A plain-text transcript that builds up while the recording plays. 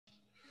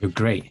You're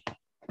great.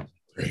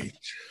 Great.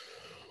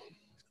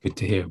 Good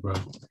to hear, bro.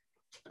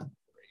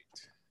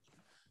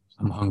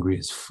 I'm hungry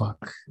as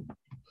fuck.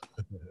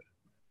 What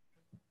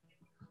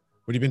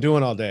have you been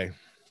doing all day?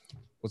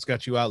 What's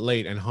got you out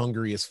late and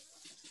hungry as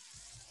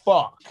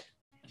fuck?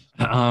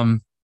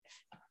 Just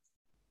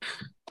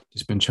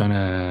been trying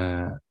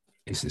to.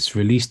 It's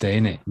release day,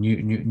 innit?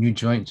 New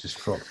joint just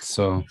dropped,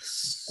 so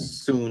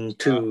soon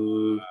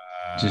too.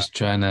 just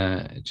trying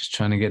to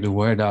get the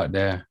word out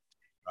there.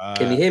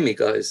 Can you hear me,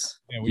 guys?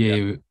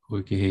 Yeah,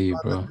 we can hear you,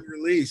 bro.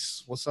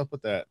 Release. What's up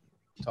with that?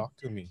 Talk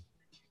to me.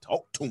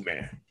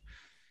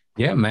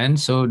 Yeah, man.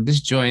 So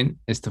this joint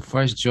is the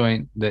first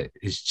joint that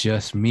is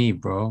just me,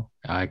 bro.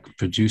 I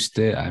produced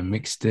it, I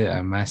mixed it,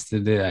 I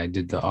mastered it, I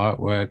did the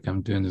artwork,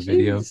 I'm doing the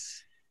video.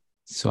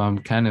 So I'm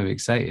kind of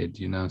excited,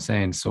 you know what I'm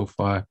saying? So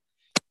far,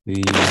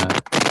 the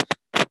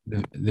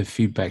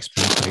feedback's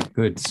been quite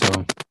good.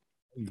 So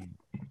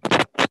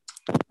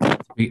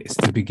it's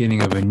the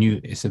beginning of a new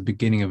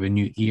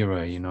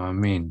era, you know what I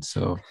mean?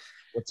 So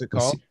what's it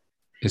called?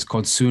 It's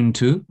called Soon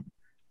Too.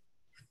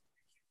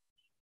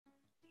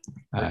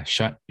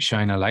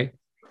 Shine a Light.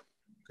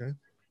 Okay.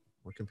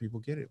 Where can people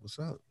get it? What's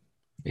up?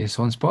 It's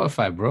on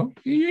Spotify, bro.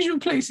 Your usual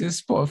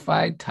places: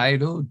 Spotify,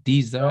 Tidal,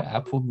 Deezer,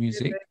 Apple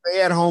Music.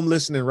 They at home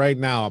listening right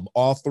now.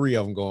 All three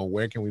of them going,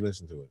 where can we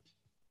listen to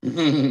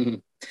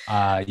it?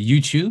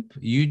 YouTube,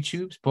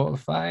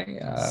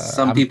 Spotify.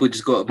 Some people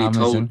just got to be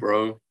Amazon. Told,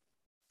 bro.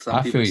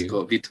 Some people just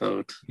got to be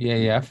told.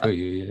 Yeah, I feel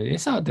you.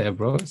 It's out there,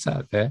 bro. It's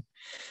out there.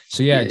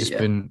 So yeah,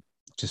 been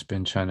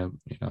trying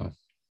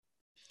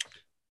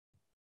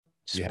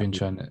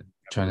to,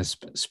 trying to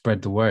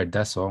spread the word.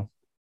 That's all.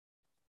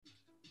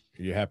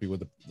 You're happy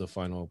with the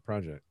final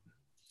project?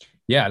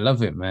 Yeah, I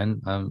love it,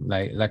 man.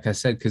 Like I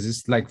said, because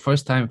it's like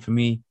first time for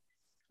me,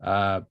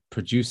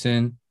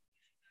 producing,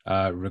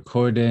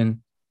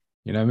 recording.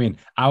 You know what I mean?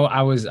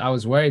 I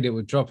was worried it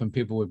would drop and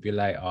people would be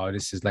like, "Oh,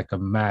 this is like a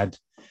mad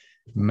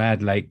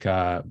like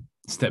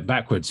step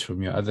backwards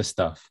from your other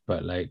stuff."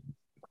 But like,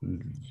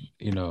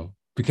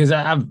 because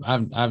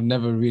I've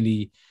never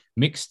really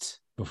mixed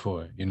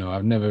before.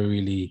 I've never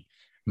really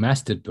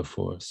mastered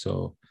before.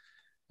 So,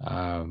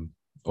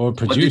 or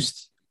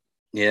produced.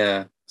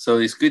 Yeah. So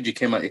it's good you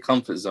came out your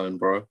comfort zone,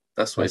 bro.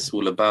 That's what it's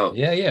all about.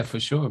 Yeah, for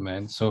sure,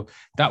 man. So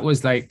that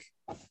was my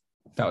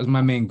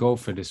main goal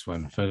for this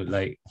one, for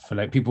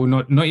people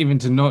not even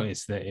to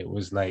notice that it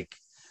was like,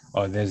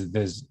 oh, there's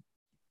this,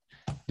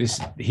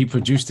 he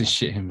produced this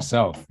shit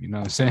himself, you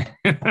know what I'm saying?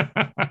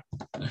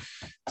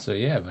 So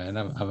yeah, man,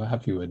 I'm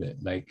happy with it.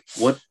 Like,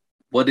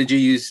 what did you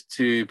use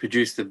to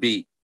produce the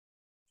beat?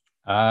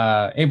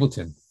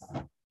 Ableton.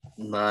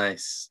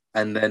 Nice.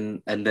 And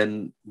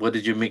then what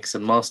did you mix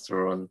and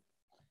master on?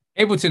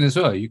 Ableton as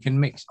well. You can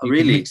mix.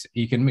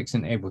 You can mix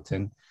in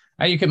Ableton,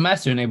 and you can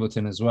master in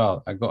Ableton as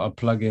well. I got a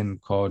plugin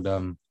called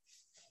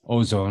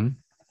Ozone.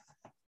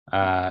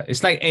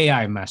 It's like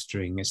AI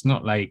mastering. It's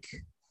not like.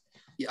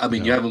 I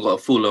mean, you haven't got a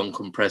full-on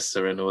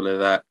compressor and all of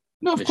that.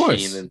 No, of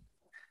course.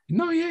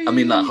 No, yeah. I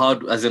mean, like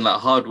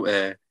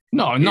hardware.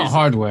 No, not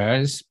hardware.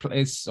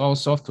 It's all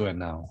software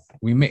now.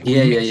 We mix.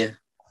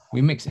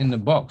 We mix in the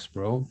box,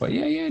 bro. But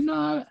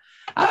no.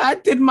 I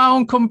did my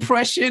own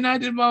compression. I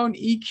did my own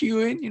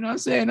EQing. You know what I'm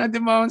saying? I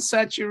did my own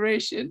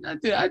saturation. I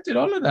did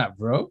all of that,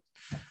 bro.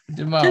 I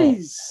did my own.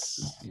 You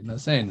know what I'm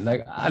saying?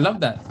 Like, I love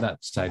that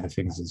side of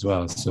things as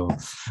well. So,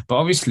 but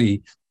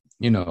obviously,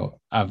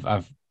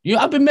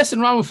 I've been messing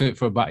around with it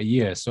for about a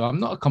year, so I'm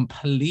not a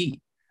complete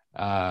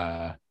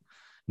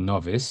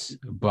novice.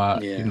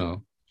 But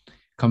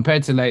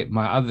compared to like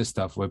my other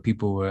stuff, where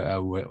people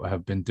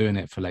have been doing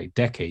it for like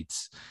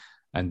decades,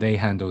 and they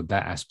handled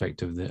that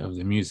aspect of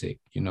the music,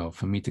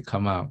 for me to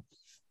come out,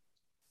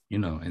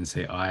 and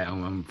say,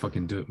 I'm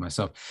fucking do it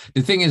myself.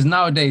 The thing is,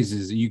 nowadays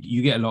is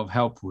you get a lot of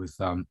help with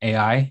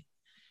AI.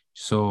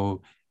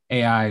 So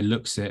AI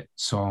looks at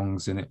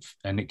songs and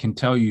it can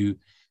tell you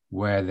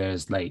where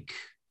there's like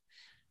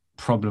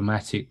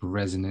problematic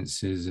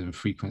resonances and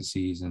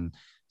frequencies and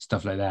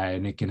stuff like that,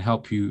 and it can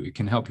help you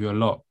a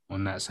lot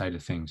on that side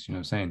of things, you know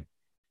what I'm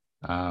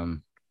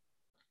saying?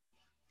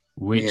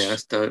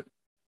 That's dope.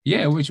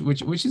 Yeah, which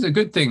is a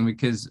good thing,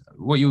 because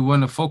what you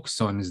want to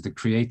focus on is the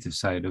creative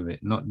side of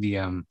it, not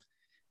the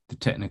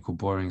technical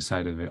boring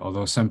side of it.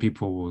 Although some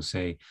people will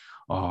say,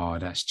 "Oh,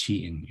 that's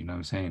cheating," you know what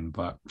I'm saying?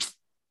 But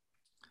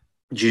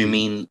do you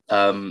mean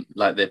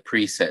like their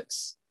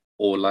presets,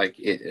 or like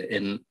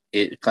it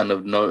kind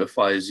of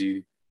notifies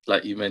you,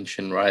 like you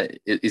mentioned, right?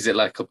 Is it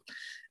like a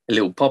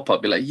little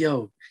pop-up? Be like,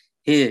 yo,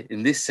 here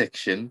in this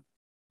section,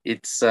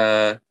 it's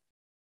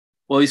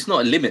well, it's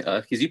not a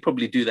limiter, because you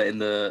probably do that in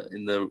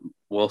the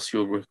whilst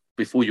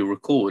before you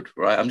record,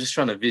 right? I'm just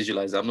trying to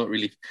visualize. I'm not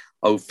really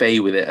au fait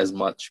with it as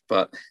much,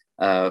 but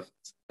I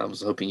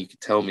was hoping you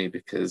could tell me,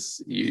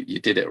 because you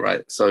did it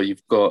right. So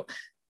you've got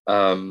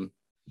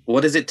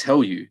what does it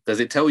tell you?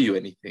 Does it tell you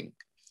anything,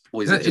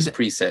 or is it just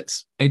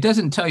presets? It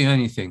doesn't tell you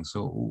anything.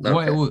 So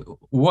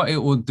what it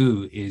will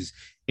do is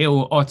it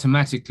will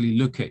automatically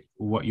look at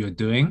what you're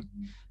doing,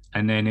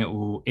 and then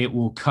it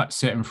will cut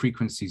certain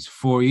frequencies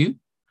for you.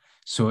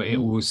 So it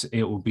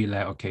will be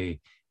like, okay,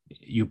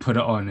 you put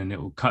it on and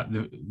it will cut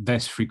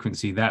this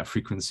frequency, that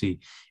frequency.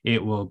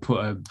 It will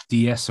put a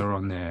de-esser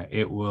on there.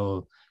 It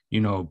will,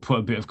 put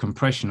a bit of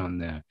compression on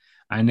there.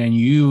 And then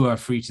you are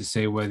free to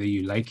say whether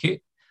you like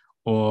it,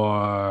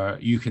 or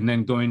you can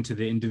then go into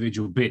the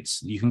individual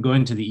bits. You can go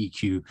into the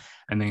EQ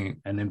and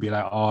then be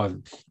like, oh,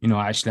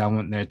 actually I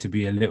want there to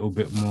be a little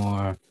bit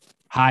more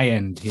high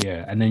end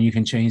here. And then you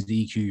can change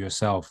the EQ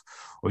yourself,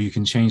 or you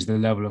can change the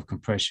level of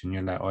compression.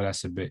 You're like, oh,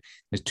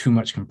 there's too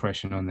much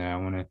compression on there. I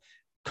want to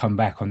come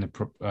back on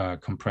the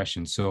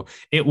compression. So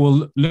it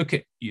will look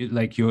at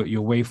like your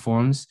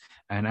waveforms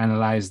and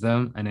analyze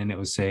them. And then it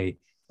will say,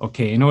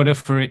 okay, in order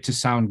for it to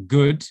sound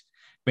good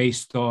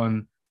based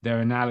on their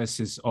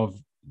analysis of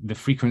the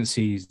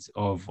frequencies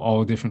of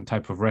all different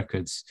type of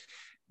records,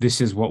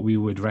 this is what we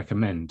would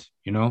recommend,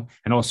 and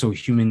also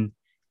human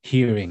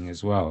hearing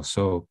as well.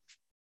 So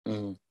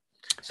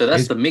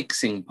that's the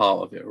mixing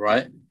part of it,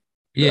 right?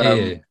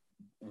 Yeah.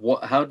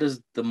 How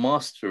does the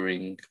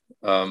mastering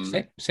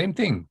same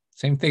thing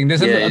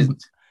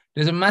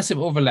there's a massive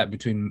overlap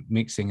between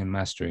mixing and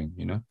mastering,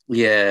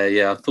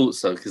 Yeah, I thought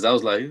so, because I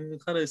was like,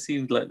 it kind of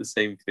seemed like the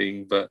same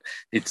thing, but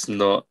it's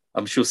not.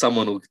 I'm sure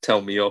someone will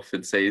tell me off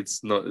and say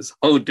it's not. There's a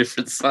whole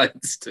different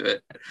sides to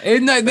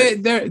it. No,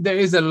 there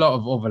is a lot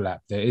of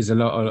overlap. There is a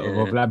lot of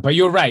overlap, but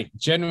you're right.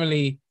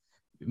 Generally,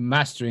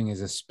 mastering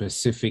is a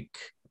specific.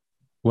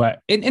 Well,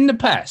 in the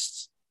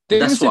past,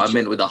 that's what I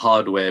meant with the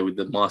hardware, with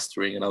the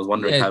mastering, and I was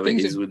wondering how it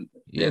is with.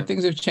 Yeah,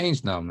 things have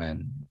changed now,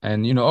 man.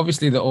 And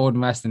obviously, the old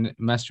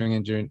mastering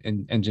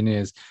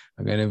engineers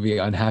are going to be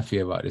unhappy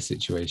about the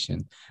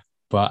situation,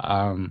 but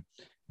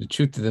the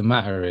truth of the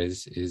matter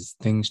is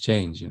things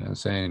change. You know what I'm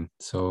saying?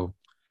 So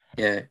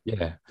yeah,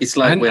 it's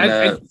Go like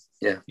ahead.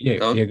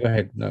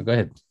 No, go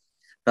ahead.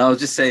 I was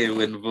just saying,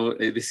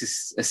 this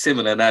is a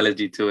similar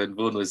analogy to when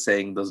Vaughan was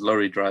saying those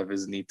lorry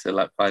drivers need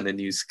to find a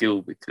new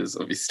skill, because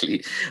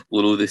obviously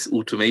all this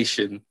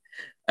automation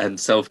and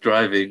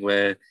self-driving,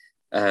 where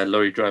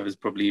lorry drivers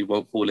probably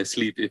won't fall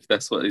asleep if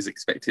that's what is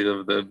expected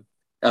of them.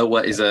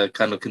 What is a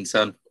kind of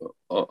concern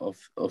of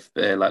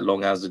their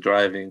long hours of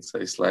driving. So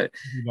it's like,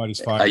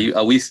 everybody's fine.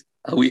 Are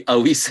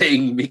we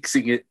saying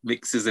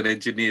mixers and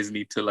engineers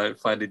need to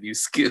find a new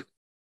skill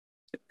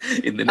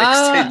in the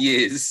next 10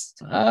 years?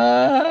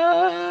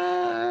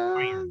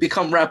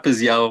 Become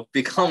rappers, yo.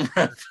 Become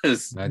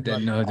rappers. No,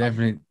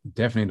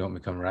 definitely don't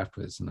become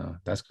rappers. No,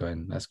 that's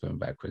going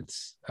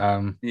backwards.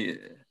 Yeah.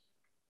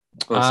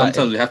 Well,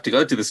 sometimes we have to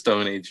go to the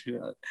Stone Age.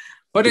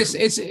 But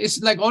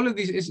it's like all of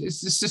these.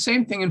 It's the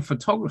same thing in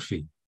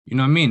photography. You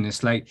know what I mean?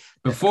 It's like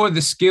before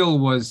the skill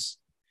was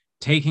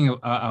taking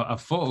a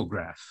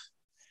photograph.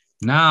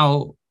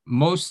 Now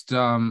most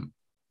cameras,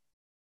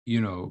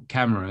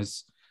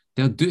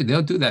 they'll do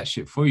that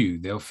shit for you.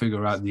 They'll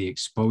figure out the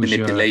exposure,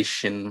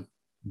 manipulation.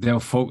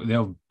 They'll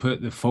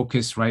put the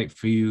focus right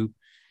for you,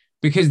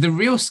 because the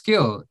real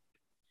skill,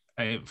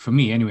 for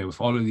me anyway,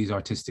 with all of these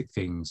artistic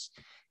things,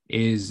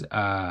 is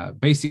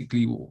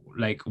basically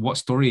like, what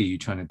story are you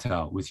trying to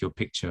tell with your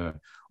picture,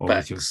 or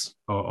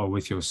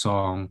with your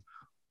song,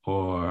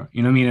 or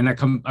you know what I mean?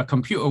 And a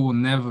computer will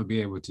never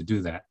be able to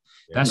do that.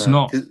 That's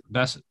not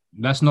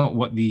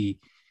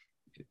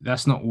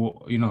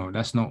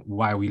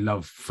why we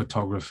love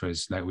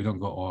photographers. Like, we don't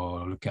go,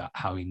 oh, look at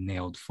how he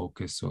nailed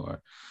focus,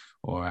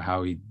 or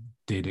how he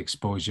did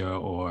exposure,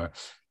 or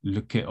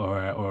look at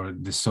or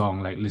the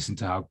song, like, listen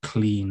to how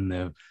clean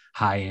the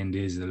high end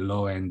is, the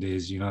low end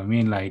is, you know what I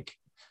mean? Like,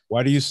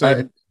 why do you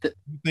say you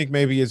think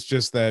maybe it's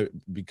just that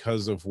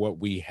because of what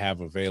we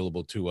have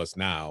available to us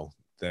now,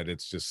 that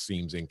it just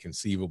seems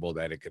inconceivable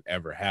that it could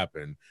ever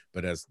happen?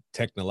 But as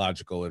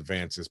technological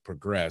advances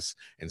progress,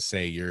 and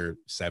say you're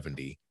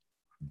 70,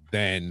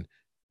 then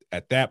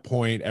at that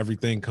point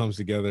everything comes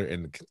together,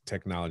 and the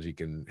technology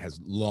has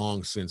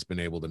long since been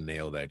able to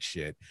nail that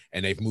shit,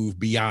 and they've moved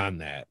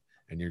beyond that,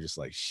 and you're just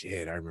like,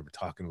 shit, I remember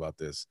talking about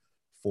this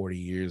 40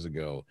 years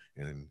ago.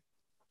 And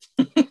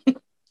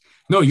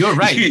no, you're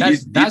right.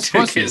 That's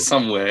possible.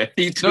 Somewhere.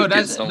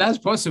 That's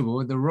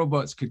possible. The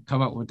robots could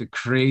come up with the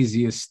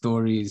craziest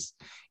stories,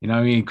 you know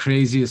what I mean?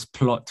 Craziest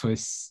plot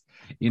twists,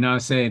 you know what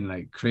I'm saying?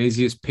 Like,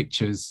 craziest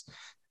pictures.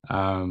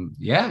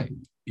 Yeah,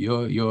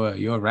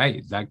 you're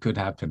right. That could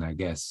happen, I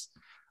guess.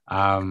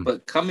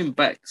 But coming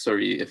back to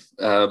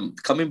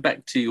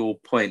your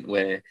point,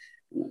 where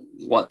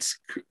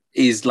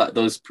is like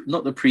those,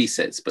 not the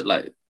presets, but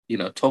like,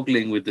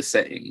 toggling with the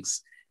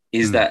settings,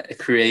 is that a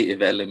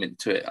creative element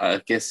to it? I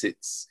guess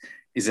is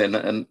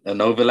an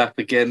overlap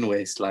again, where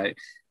it's like,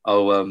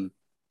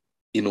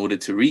 in order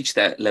to reach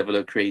that level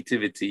of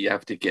creativity, you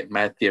have to get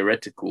mad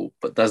theoretical.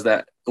 But is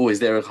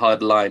there a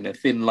hard line, a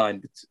thin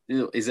line?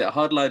 Is it a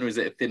hard line, or is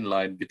it a thin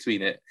line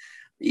between it?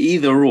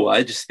 Either or,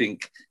 I just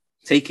think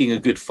taking a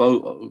good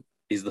photo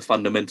is the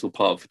fundamental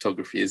part of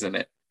photography, isn't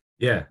it?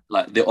 Yeah.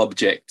 Like, the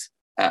object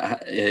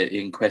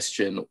in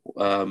question,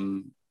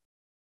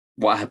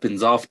 what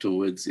happens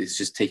afterwards is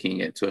just taking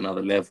it to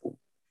another level.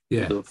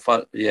 Yeah.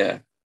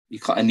 You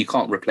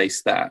can't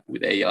replace that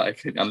with AI,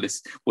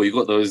 unless, well, you've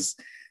got those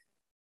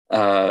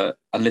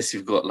unless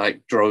you've got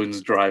like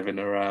drones driving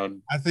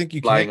around, I think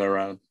you flying can.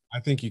 around. I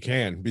think you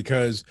can,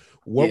 because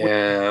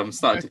I'm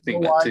starting to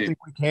think that why too. I think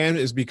we can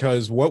is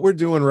because what we're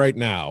doing right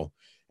now,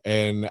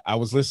 and I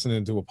was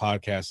listening to a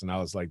podcast and I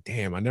was like,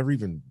 damn, I never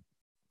even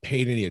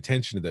paid any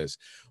attention to this.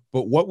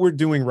 But what we're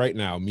doing right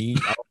now, all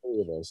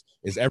three of us,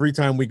 is every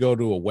time we go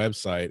to a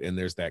website and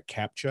there's that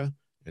CAPTCHA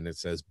and it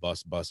says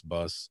bus, bus,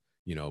 bus,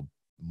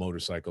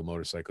 motorcycle,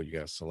 motorcycle, you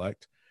got to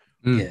select.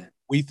 Yeah.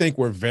 We think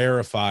we're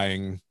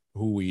verifying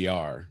who we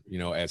are,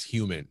 as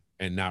human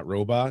and not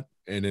robot.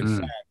 And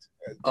in fact,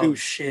 oh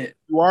shit,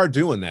 you are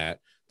doing that,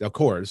 of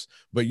course,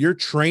 but you're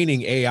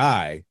training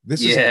AI.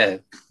 This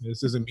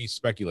isn't me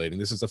speculating.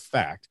 This is a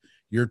fact.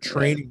 You're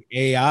training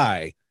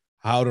AI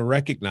how to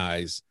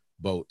recognize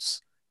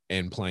boats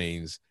and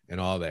planes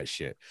and all that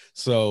shit.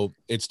 So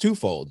it's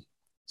twofold.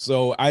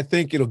 So I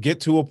think it'll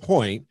get to a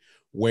point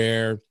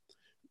where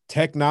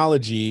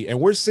technology, and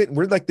we're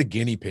like the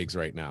guinea pigs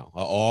right now,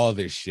 all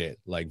this shit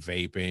like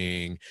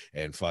vaping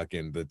and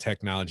fucking the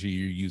technology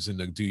you're using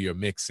to do your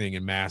mixing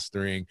and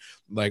mastering,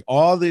 like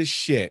all this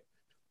shit.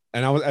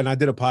 And I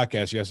did a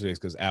podcast yesterday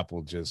because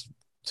Apple just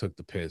took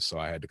the piss, so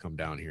I had to come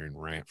down here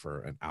and rant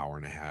for an hour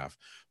and a half.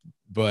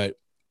 But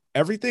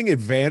everything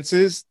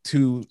advances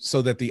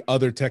so that the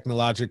other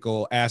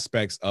technological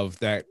aspects of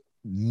that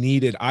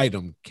needed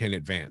item can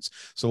advance.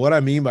 So what I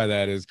mean by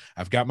that is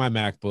I've got my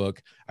MacBook,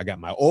 I got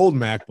my old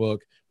MacBook,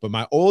 but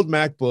my old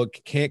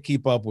MacBook can't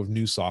keep up with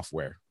new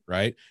software,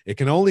 right? It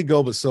can only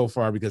go but so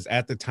far, because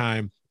at the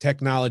time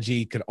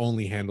technology could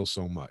only handle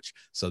so much.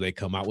 So they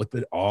come out with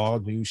the all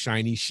new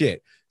shiny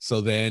shit.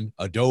 So then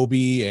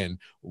Adobe and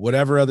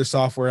whatever other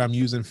software I'm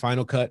using,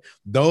 Final Cut,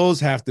 those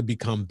have to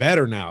become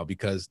better now,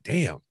 because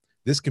damn,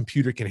 this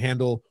computer can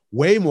handle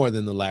way more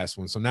than the last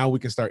one. So now we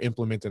can start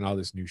implementing all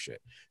this new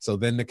shit. So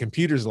then the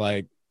computer's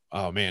like,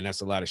 oh man,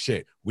 that's a lot of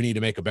shit. We need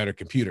to make a better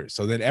computer.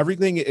 So then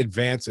everything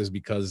advances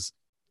because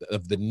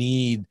of the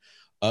need.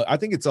 I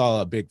think it's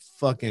all a big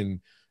fucking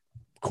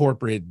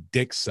corporate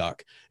dick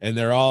suck. And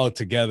they're all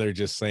together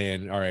just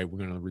saying, all right, we're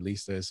going to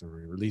release this and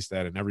release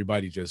that. And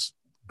everybody just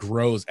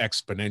grows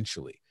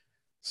exponentially.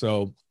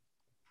 So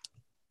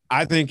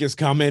I think it's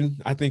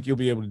coming. I think you'll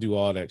be able to do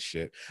all that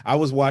shit. I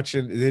was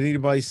watching. Did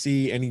anybody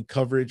see any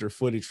coverage or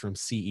footage from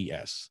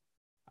CES?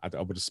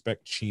 I would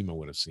expect Chima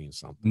would have seen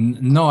something.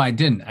 No, I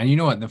didn't. And you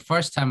know what? The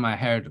first time I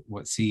heard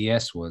what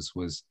CES was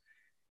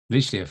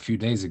literally a few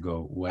days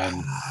ago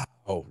when.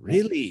 Oh,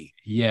 really?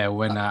 Yeah,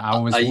 when I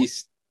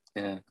was.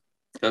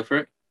 Go for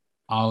it.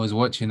 I was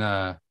watching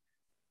a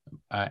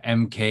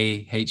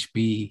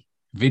MKHB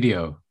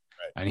video,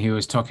 right, and he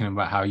was talking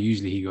about how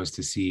usually he goes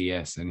to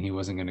CES and he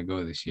wasn't going to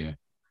go this year.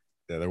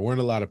 Yeah, there weren't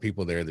a lot of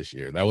people there this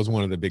year. That was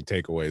one of the big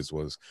takeaways.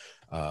 Was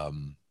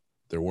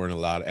there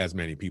weren't as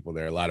many people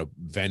there. A lot of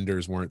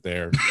vendors weren't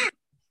there.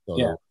 So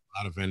there were a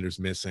lot of vendors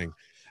missing.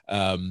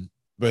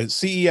 But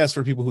CES,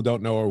 for people who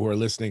don't know or who are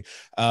listening,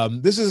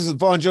 this is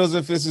Vaughn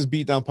Joseph. This is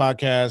Beatdown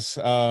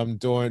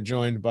Podcast,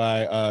 joined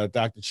by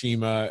Dr.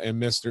 Chima and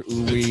Mr.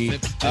 Uwe.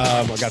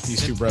 I got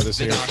these two brothers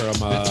here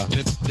from out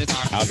in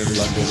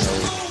London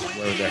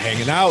where they're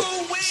hanging out.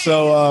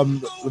 So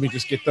let me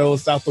just get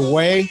those out the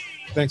way.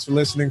 Thanks for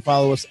listening.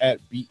 Follow us at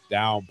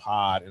Beatdown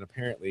Pod. And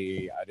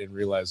apparently, I didn't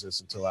realize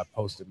this until I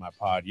posted my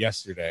pod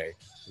yesterday.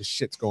 This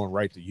shit's going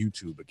right to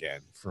YouTube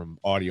again from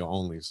audio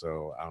only.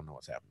 So I don't know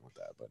what's happening with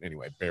that. But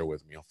anyway, bear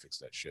with me. I'll fix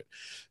that shit.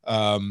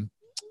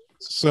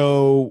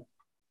 So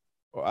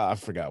I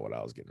forgot what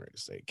I was getting ready to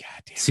say.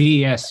 God damn.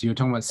 CES. You're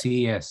talking about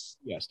CES.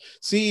 Yes.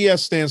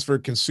 CES stands for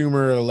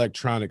Consumer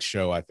Electronics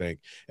Show, I think.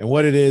 And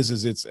what it is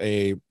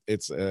I think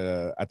it's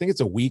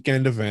a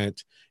weekend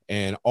event.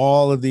 And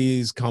all of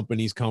these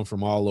companies come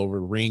from all over: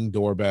 Ring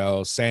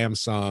doorbell,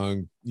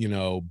 Samsung,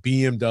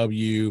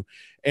 BMW,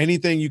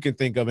 anything you can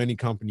think of, any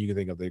company you can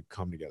think of, they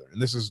come together.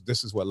 And this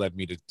is what led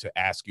me to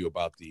ask you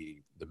about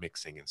the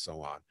mixing and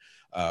so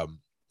on,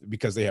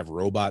 because they have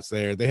robots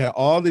there. They have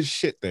all this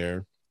shit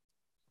there,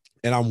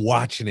 and I'm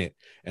watching it,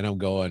 and I'm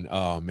going,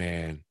 oh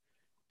man,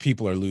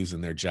 people are losing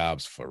their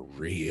jobs for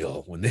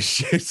real when this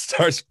shit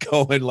starts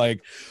going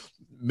like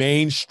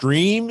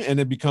mainstream and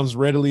it becomes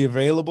readily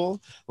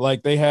available.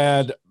 Like they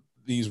had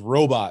these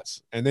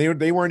robots, and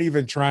they weren't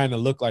even trying to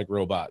look like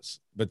robots,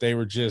 but they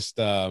were just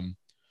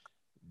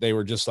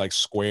like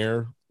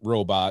square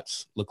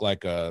robots, look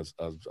like a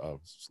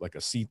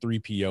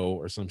C3PO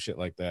or some shit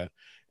like that,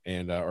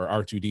 and or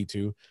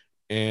R2D2,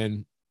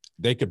 and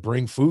they could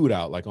bring food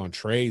out like on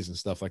trays and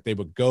stuff. Like they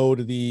would go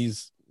to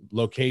these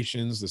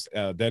locations, this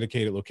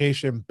dedicated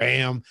location,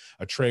 bam,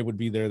 a tray would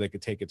be there. They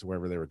could take it to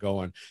wherever they were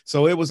going.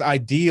 So it was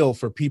ideal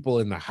for people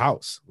in the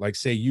house. Like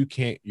say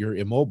you're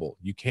immobile,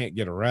 you can't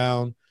get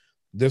around.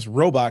 This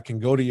robot can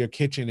go to your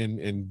kitchen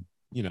and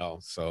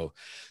so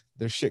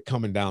there's shit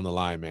coming down the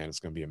line, man.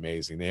 It's going to be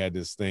amazing. They had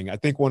this thing. I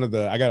think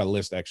I got a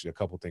list, actually, a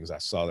couple things I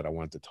saw that I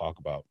wanted to talk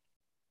about.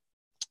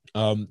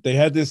 They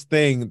had this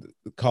thing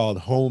called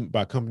Home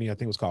by a company, I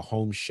think it was called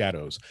Home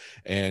Shadows.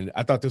 And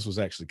I thought this was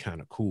actually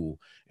kind of cool.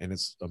 And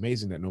it's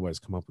amazing that nobody's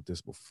come up with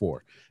this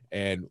before.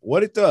 And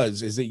what it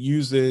does is it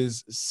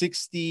uses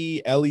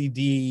 60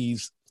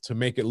 LEDs to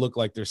make it look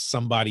like there's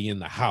somebody in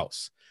the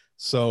house.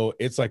 So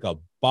it's like a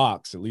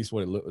box, at least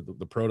what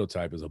the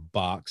prototype is a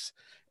box.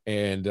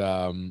 And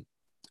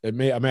it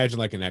may imagine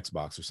like an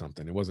Xbox or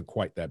something. It wasn't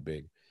quite that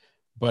big,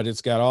 but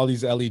it's got all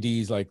these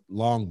LEDs, like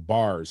long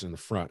bars in the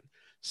front.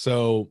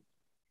 So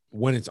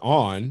when it's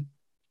on,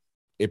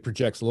 it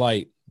projects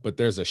light, but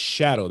there's a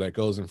shadow that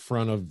goes in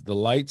front of the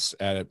lights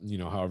at, you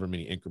know, however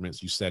many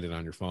increments you set it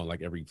on your phone,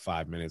 like every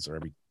 5 minutes or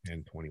every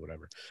 10, 20,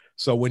 whatever.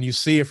 So when you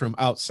see it from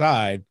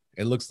outside,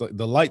 it looks like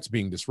the light's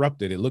being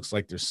disrupted. It looks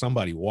like there's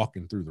somebody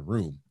walking through the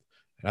room.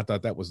 And I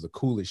thought that was the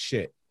coolest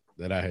shit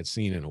that I had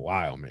seen in a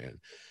while, man.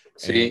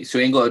 So you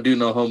ain't got to do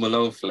no Home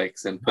Alone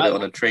flex and put it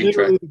on a train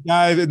track. The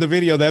guy in the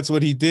video, that's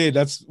what he did.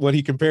 That's what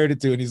he compared it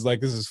to. And he's like,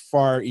 this is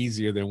far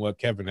easier than what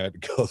Kevin had to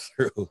go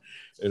through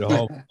at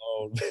Home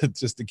Alone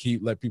just to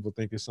let people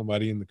think there's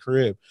somebody in the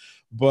crib.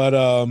 But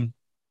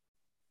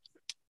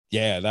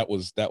yeah, that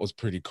was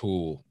pretty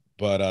cool.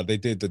 But they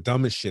did the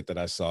dumbest shit that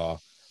I saw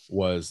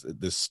was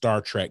the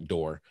Star Trek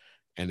door.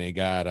 And they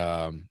got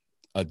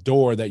a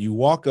door that you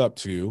walk up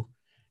to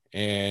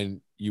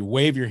and you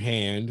wave your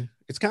hand.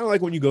 It's kind of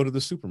like when you go to the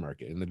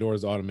supermarket and the door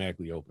is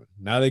automatically open.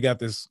 Now they got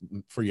this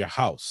for your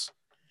house.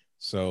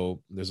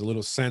 So there's a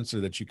little sensor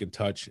that you can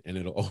touch and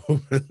it'll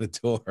open the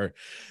door.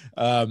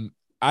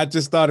 I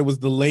just thought it was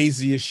the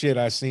laziest shit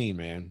I've seen,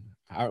 man.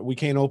 We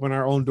can't open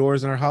our own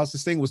doors in our house.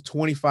 This thing was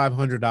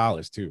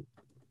 $2,500 too.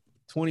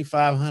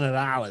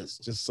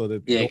 $2,500 just so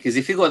that. Yeah, because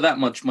if you got that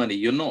much money,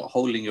 you're not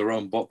holding your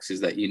own boxes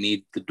that you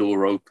need the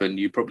door open.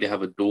 You probably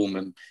have a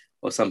doorman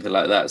or something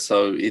like that.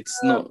 So it's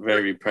not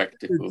very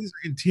practical. These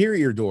are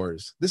interior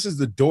doors. This is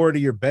the door to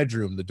your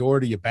bedroom, the door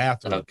to your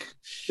bathroom. Okay.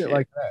 Shit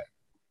like that.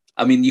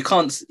 I mean, you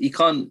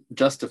can't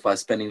justify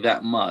spending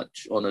that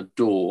much on a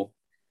door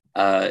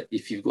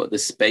if you've got the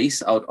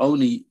space. I would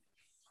only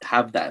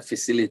have that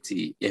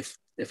facility if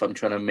I'm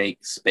trying to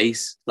make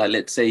space. Like,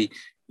 let's say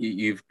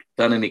you've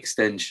done an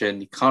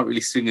extension, you can't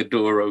really swing a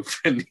door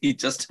open, you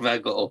just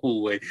about got a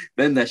hallway,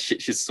 then that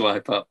shit should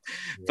swipe up.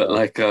 Yeah. But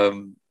like,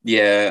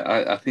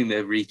 yeah, I think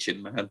they're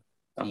reaching, man.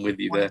 I'm with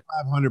you there.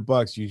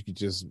 $500, you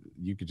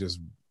could just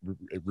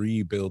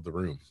rebuild the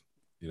room,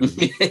 you know,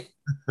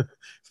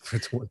 for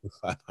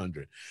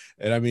 $2,500.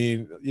 And I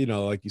mean, you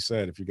know, like you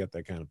said, if you got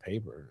that kind of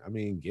paper, I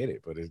mean, get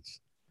it. But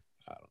it's,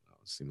 I don't know,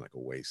 it seemed like a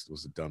waste. It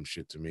was a dumb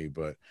shit to me.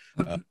 But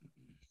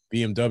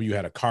BMW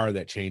had a car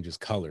that changes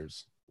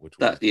colors. Which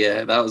was,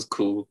 that was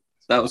cool.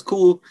 That was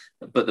cool,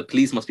 but the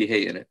police must be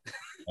hating it.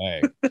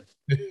 Hey.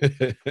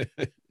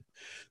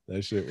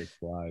 That shit was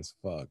fly as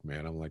fuck,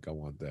 man. I'm like, I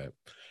want that.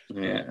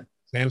 Yeah.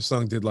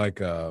 Samsung did like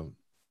a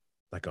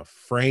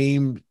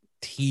framed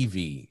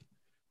TV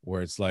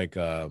where it's like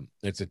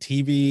it's a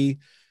TV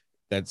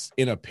that's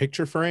in a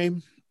picture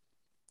frame,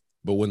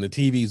 but when the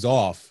TV's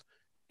off,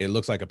 it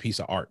looks like a piece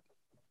of art.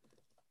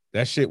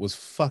 That shit was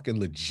fucking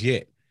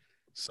legit.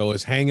 So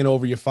it's hanging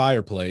over your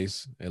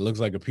fireplace. It looks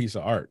like a piece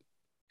of art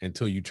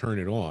until you turn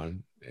it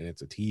on and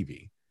it's a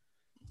TV.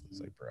 It's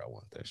like, bro, I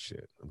want that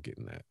shit. I'm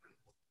getting that.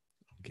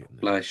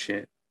 Fly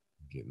shit.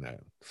 I'm getting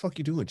that. The fuck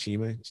you doing,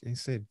 Chima? He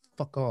said,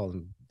 fuck all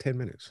in 10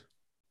 minutes.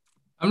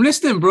 I'm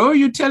listening, bro.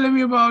 You're telling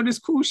me about this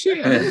cool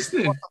shit. I'm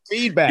listening.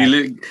 Feedback.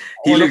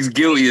 He looks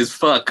guilty as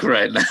fuck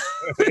right now.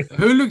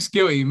 Who looks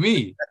guilty?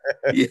 Me.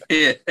 Yeah.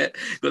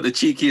 Got the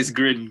cheekiest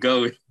grin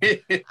going.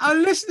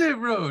 I'm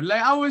listening, bro.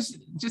 Like, I was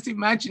just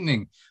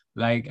imagining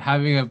like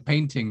having a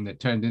painting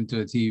that turned into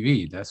a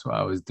TV. That's what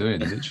I was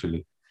doing,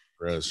 literally.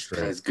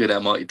 It's good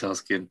at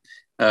multitasking.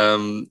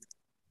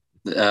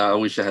 I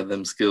wish I had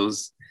them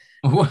skills.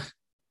 What?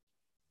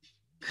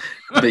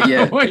 But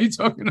yeah. What are you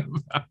talking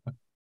about?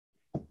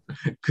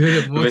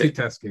 Good at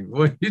multitasking.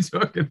 What are you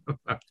talking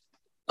about?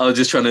 I was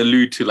just trying to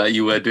allude to like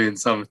you were doing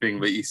something,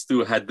 but you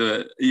still had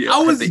the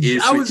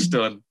ear switched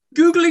on.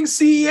 Googling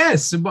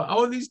CES about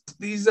all these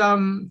okay,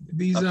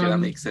 that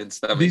makes sense.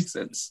 Makes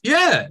sense.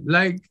 Yeah,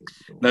 like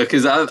no,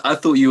 because I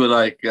thought you were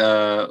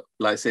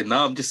like saying,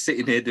 no, I'm just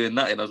sitting here doing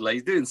nothing. I was like,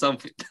 he's doing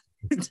something.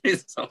 Doing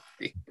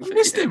something.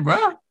 Missed it,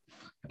 bro.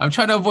 I'm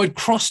trying to avoid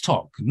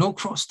crosstalk. No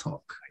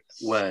crosstalk.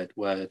 Word.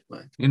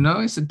 You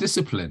know, it's a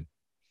discipline.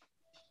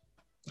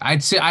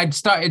 I'd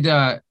started,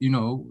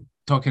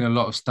 talking a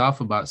lot of stuff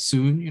about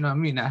soon. You know what I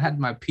mean? I had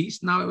my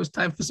piece. Now it was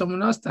time for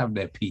someone else to have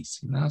their piece.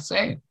 You know what I'm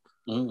saying?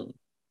 Mm.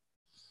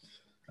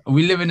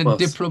 We live in a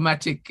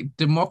diplomatic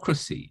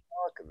democracy.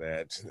 Fuck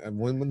that. And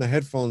when the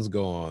headphones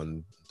go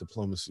on,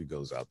 diplomacy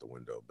goes out the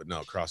window. But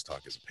no,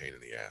 crosstalk is a pain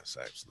in the ass.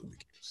 I absolutely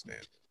can't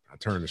stand it. I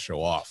turn the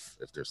show off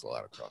if there's a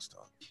lot of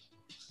crosstalk.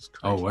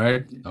 Oh,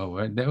 word.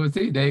 That was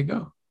it. There you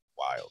go.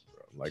 Wild,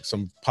 bro. Like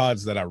some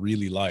pods that I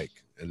really like,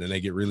 and then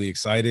they get really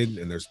excited,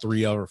 and there's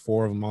 3 or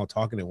 4 of them all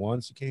talking at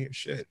once. You can't hear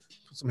shit.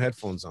 Put some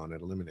headphones on.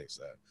 It eliminates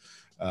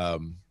that.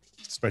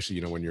 Especially,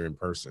 when you're in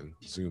person.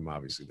 Zoom,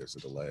 obviously, there's a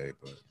delay,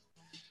 but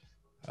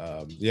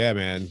Yeah,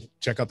 man,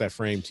 check out that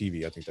Frame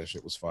TV. I think that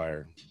shit was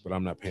fire, but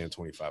I'm not paying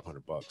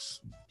 $2,500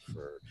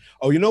 for.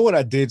 Oh, you know what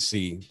I did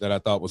see that I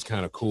thought was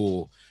kind of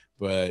cool,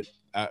 but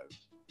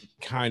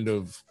kind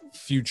of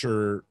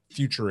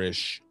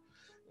futurish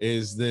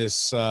is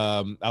this.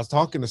 I was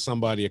talking to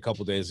somebody a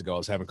couple days ago. I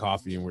was having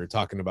coffee and we were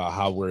talking about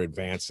how we're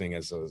advancing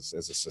as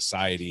a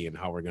society and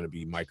how we're going to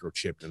be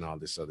microchipped and all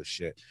this other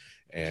shit.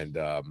 And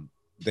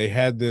they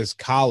had this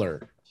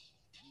collar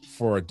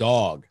for a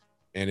dog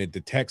and it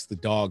detects the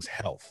dog's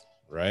health,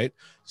 right?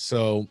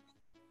 So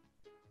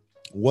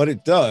what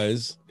it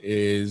does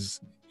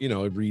is, you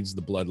know, it reads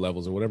the blood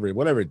levels or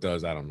whatever it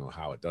does. I don't know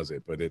how it does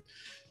it, but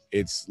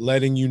it's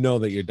letting you know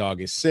that your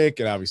dog is sick.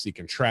 It obviously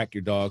can track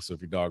your dog. So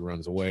if your dog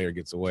runs away or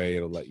gets away,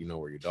 it'll let you know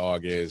where your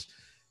dog is.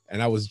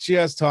 And I was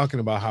just talking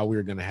about how we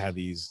were going to have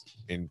these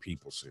in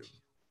people soon.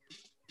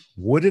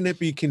 Wouldn't it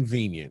be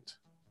convenient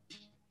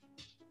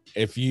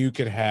if you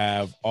could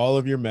have all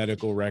of your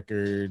medical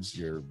records,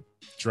 your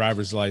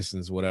driver's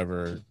license,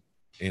 whatever,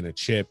 in a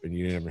chip, and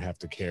you didn't ever have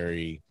to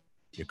carry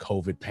your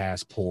COVID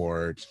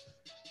passport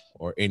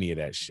or any of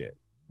that shit?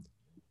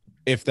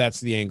 If that's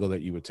the angle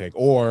that you would take.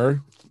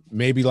 Or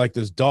maybe like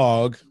this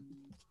dog,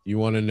 you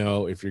want to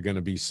know if you're going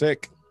to be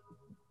sick,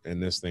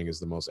 and this thing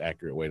is the most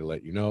accurate way to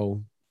let you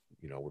know,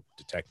 we're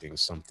detecting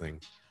something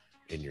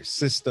in your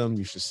system.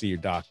 You should see your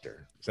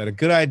doctor. Is that a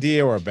good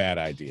idea or a bad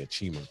idea,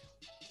 Chima?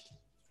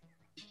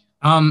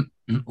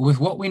 With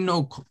what we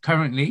know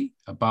currently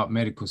about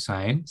medical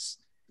science,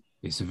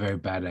 it's a very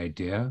bad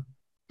idea.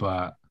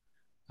 But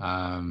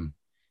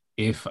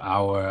if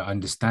our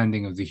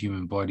understanding of the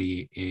human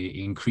body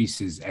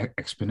increases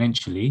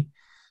exponentially,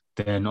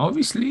 then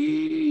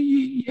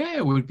obviously, yeah,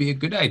 it would be a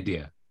good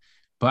idea.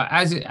 But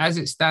as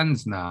it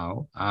stands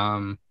now,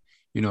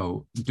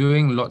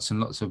 doing lots and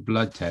lots of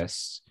blood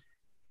tests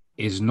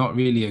is not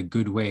really a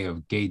good way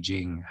of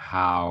gauging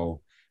how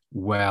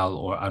well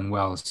or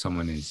unwell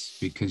someone is,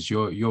 because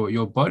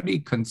your body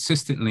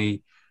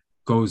consistently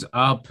goes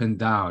up and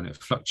down. It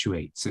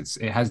fluctuates.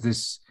 It has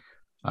this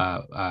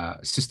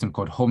system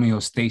called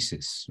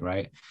homeostasis,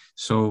 right?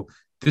 So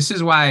this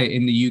is why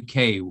in the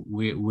UK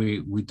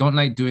we don't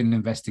like doing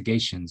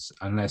investigations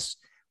unless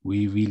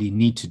we really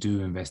need to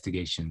do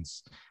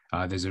investigations.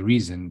 There's a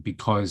reason,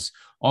 because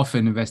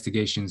often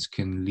investigations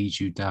can lead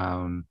you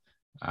down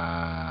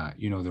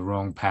the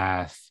wrong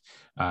path.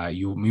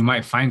 You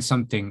might find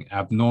something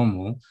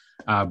abnormal,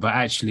 but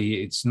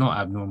actually it's not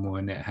abnormal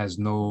and it has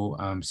no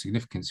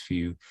significance for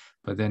you.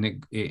 But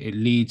then it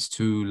leads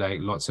to like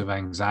lots of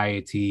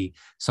anxiety.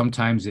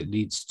 Sometimes it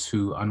leads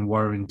to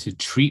unwarranted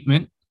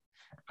treatment,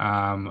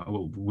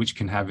 which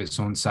can have its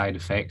own side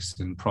effects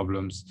and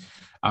problems.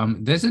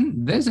 There's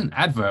an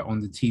advert on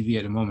the TV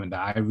at the moment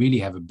that I really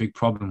have a big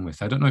problem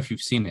with. I don't know if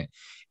you've seen it.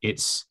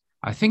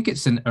 I think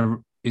it's an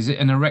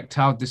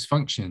erectile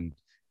dysfunction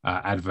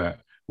advert,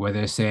 where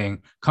they're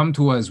saying, come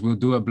to us, we'll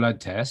do a blood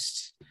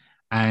test,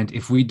 and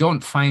if we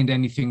don't find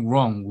anything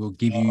wrong, we'll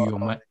give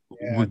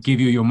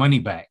you your money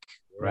back,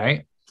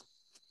 right?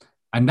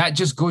 And that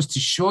just goes to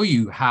show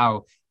you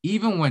how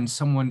even when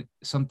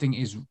something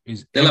is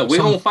they're like, we're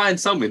gonna find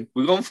something.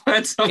 We're gonna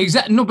find something.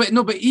 Exactly. No,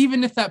 but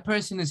even if that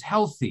person is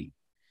healthy,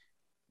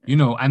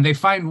 and they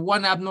find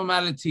one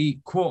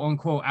abnormality, quote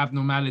unquote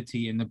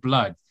abnormality in the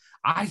blood,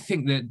 I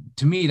think that,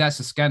 to me, that's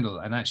a scandal.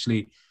 And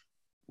actually,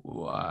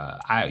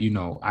 I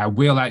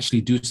will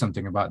actually do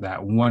something about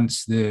that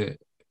once the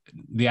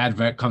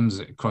advert comes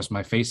across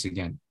my face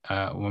again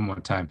one more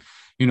time.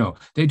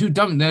 They do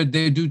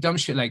dumb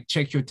shit like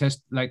check your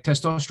test, like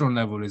testosterone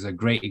level is a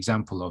great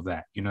example of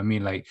that. You know what I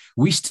mean? Like,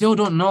 we still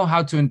don't know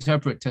how to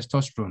interpret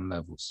testosterone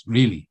levels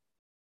really,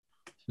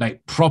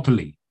 like,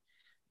 properly.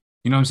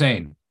 You know what I'm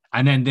saying?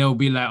 And then they'll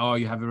be like, oh,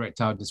 you have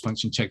erectile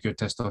dysfunction, check your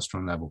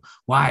testosterone level.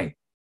 Why?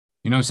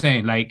 You know what I'm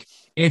saying? Like,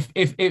 if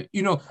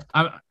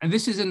and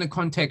this is in the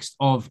context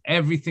of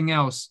everything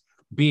else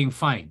being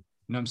fine.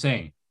 You know what I'm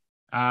saying?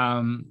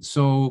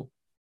 So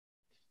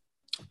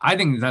I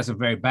think that's a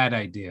very bad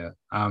idea,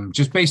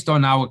 just based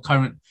on our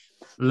current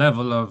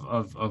level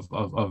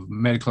of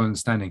medical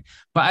understanding.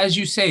 But as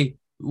you say,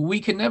 we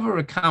can never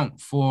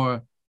account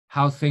for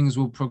how things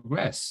will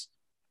progress.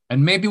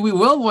 And maybe we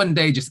will one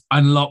day just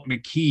unlock the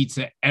key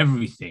to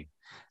everything.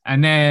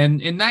 And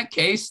then in that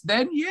case,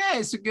 then yeah,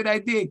 it's a good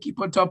idea.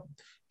 Keep on top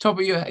of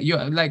your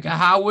like,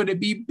 how would it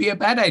be a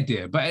bad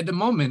idea? But at the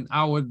moment,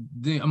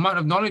 the amount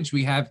of knowledge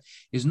we have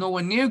is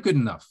nowhere near good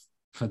enough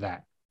for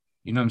that.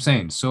 You know what I'm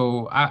saying?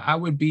 So I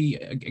would be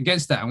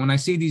against that. And when I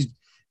see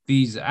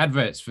these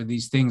adverts for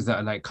these things that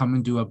are like, come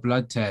and do a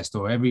blood test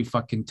or every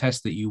fucking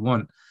test that you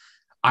want,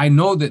 I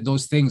know that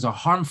those things are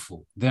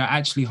harmful. They're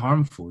actually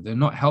harmful. They're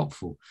not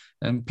helpful.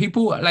 And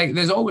people, like,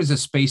 there's always a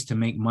space to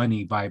make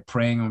money by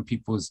preying on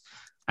people's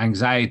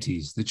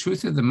anxieties. The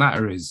truth of the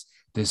matter is,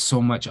 there's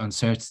so much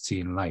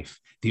uncertainty in life.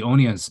 The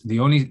only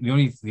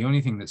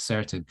thing that's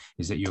certain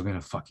is that you're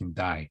gonna fucking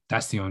die.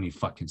 That's the only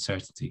fucking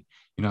certainty.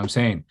 You know what I'm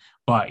saying?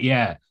 But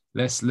yeah,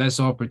 let's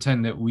all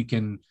pretend that we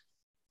can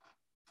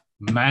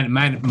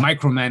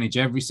micromanage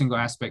every single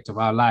aspect of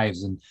our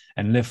lives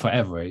and live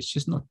forever. It's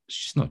just not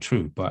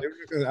true. But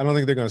I don't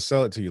think they're going to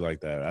sell it to you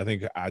like that.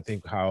 I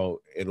think how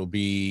it'll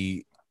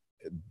be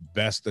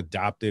best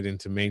adopted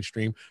into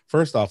mainstream.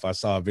 First off, I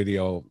saw a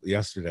video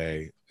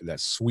yesterday that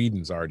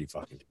Sweden's already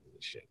fucking doing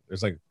this shit.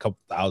 There's like a couple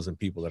thousand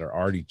people that are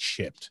already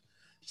chipped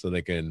so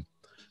they can,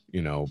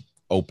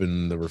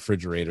 open the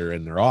refrigerator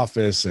in their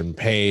office and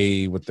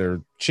pay with their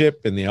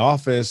chip in the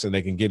office, and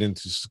they can get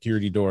into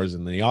security doors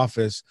in the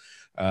office.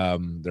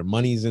 Their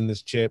money's in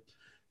this chip.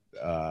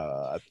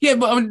 Yeah,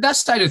 but that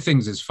side of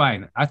things is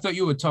fine. I thought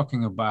you were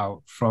talking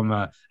about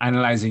from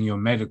analyzing your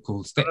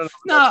medical state.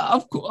 No,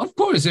 of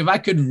course, if I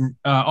could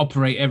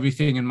operate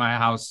everything in my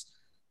house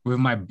with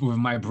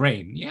my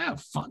brain, yeah,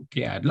 fuck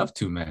yeah, I'd love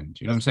to, man.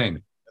 Do you know what I'm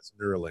saying? That's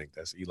Neuralink.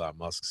 That's Elon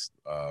Musk's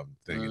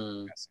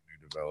thing. That's a new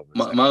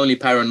development. My only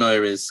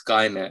paranoia is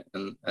Skynet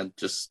and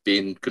just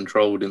being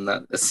controlled in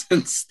that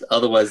sense.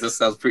 Otherwise, that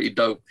sounds pretty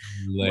dope.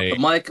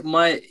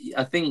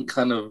 I think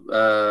kind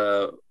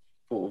of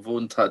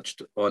Vaughan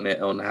touched on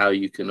it, on how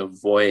you can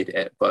avoid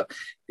it, but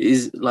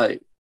isn't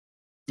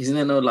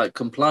there no like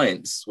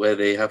compliance where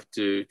they have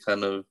to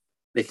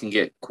they can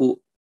get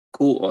caught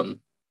on,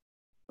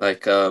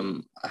 like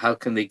how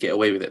can they get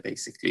away with it?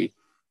 Basically,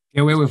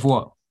 get away with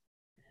what?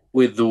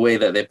 With the way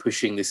that they're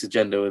pushing this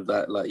agenda with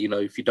that, like,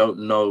 if you don't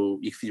know,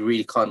 if you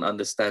really can't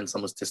understand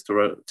someone's tip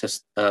of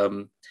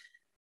the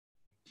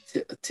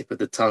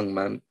tongue,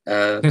 man,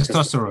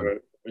 testosterone.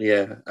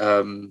 Yeah.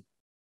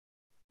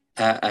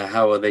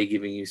 How are they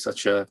giving you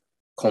such a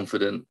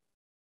confident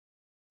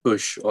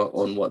push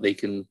on what they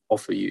can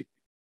offer you?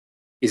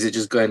 Is it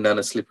just going down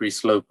a slippery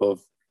slope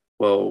of,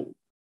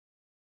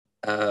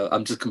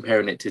 I'm just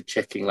comparing it to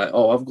checking, like,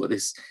 oh, I've got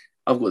this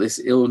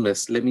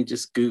illness, let me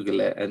just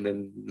Google it, and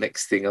then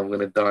next thing I'm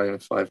going to die in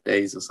 5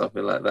 days or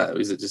something like that? Or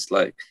is it just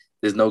like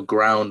there's no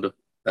ground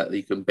that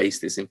you can base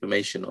this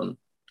information on?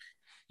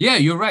 Yeah,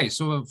 you're right.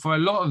 So for a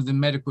lot of the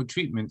medical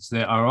treatments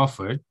that are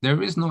offered,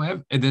 there's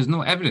no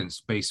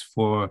evidence base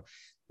for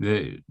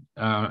the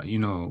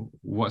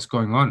what's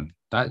going on.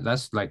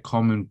 That's like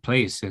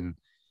commonplace in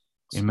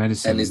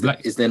medicine. And is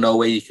there no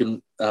way you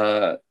can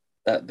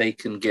that they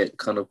can get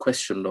kind of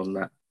questioned on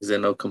that? Is there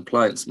no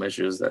compliance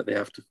measures that they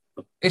have to?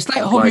 It's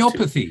like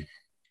homeopathy.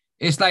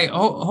 It's like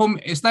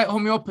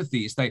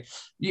homeopathy. It's like,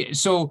 yeah,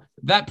 so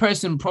that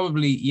person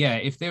probably, yeah,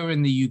 if they were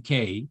in the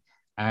UK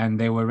and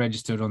they were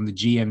registered on the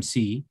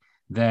GMC,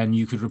 then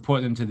you could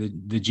report them to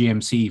the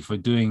GMC for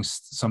doing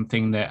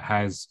something that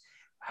has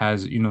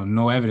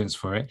no evidence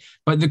for it.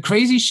 But the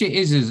crazy shit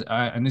is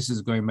and this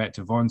is going back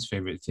to Vaughn's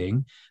favorite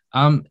thing,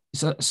 so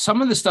some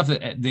of the stuff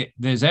that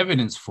there's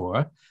evidence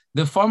for,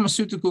 the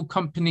pharmaceutical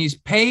companies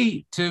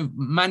pay to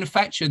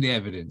manufacture the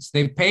evidence.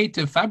 They pay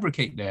to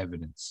fabricate the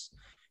evidence.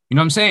 You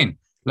know what I'm saying?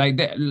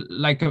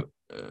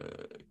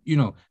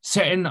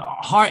 Certain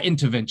heart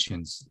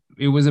interventions.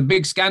 It was a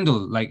big scandal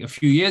like a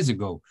few years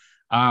ago,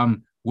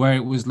 where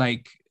it was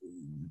like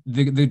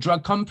the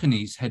drug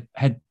companies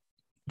had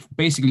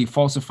basically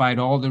falsified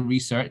all the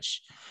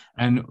research,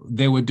 and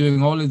they were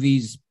doing all of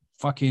these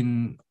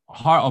fucking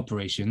heart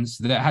operations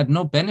that had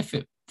no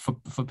benefit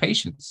for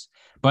patients.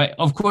 But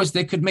of course,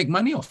 they could make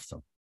money off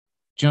them.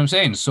 Do you know what I'm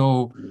saying?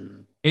 So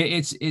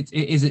it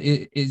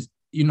is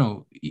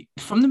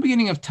from the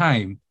beginning of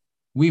time,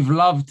 we've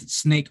loved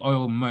snake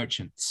oil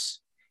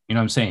merchants. You know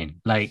what I'm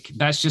saying? Like,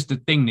 that's just the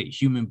thing that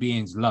human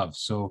beings love.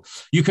 So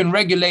you can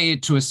regulate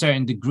it to a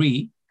certain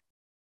degree.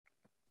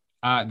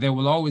 There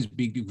will always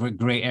be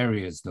gray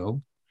areas,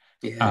 though,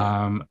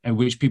 in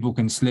which people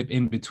can slip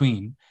in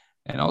between.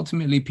 And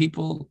ultimately,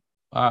 people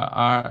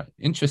are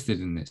interested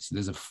in this.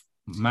 There's a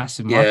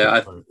massive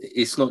market for it.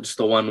 It's not just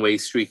a one-way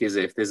streak, is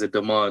it? If there's a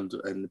demand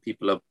and the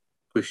people are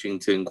pushing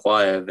to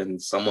inquire, then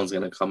someone's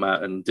going to come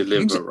out and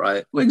deliver,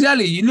 right? Well,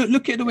 exactly. You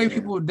look at the way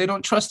people, they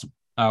don't trust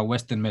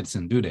Western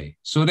medicine, do they?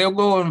 So they'll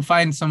go and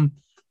find some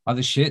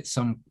other shit,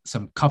 some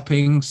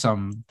cupping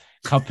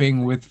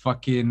with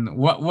fucking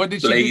what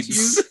did she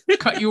use?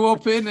 Cut you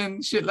open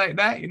and shit like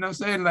that. You know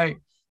what I'm saying? Like,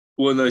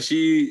 well, no,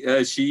 she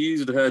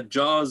used her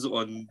jars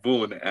on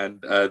Vaughan,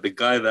 and the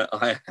guy that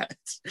I had,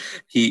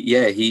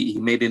 he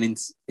made an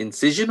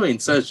incision or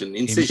insertion.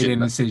 Incision. He made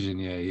an incision,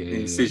 yeah.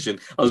 Incision.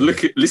 I was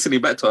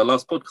listening back to our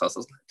last podcast. I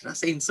was like, did I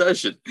say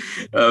insertion?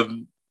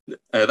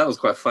 That was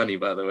quite funny,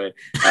 by the way.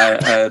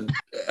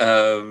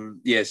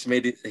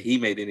 He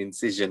made an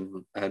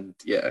incision, and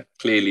yeah,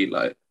 clearly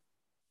like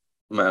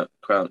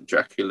Count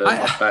Dracula on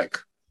my back.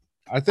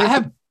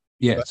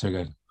 So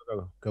good.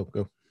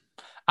 Go.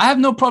 I have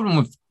no problem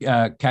with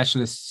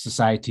cashless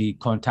society,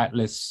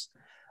 contactless,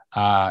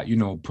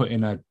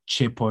 putting a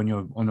chip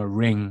on a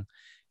ring,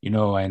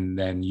 and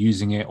then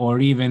using it. Or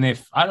even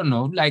if, I don't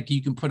know, like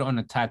you can put it on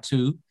a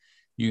tattoo,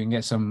 you can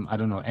get some, I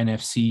don't know,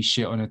 NFC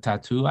shit on a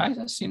tattoo. I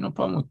see no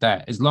problem with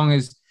that. As long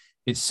as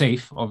it's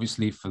safe,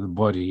 obviously, for the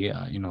body.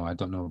 I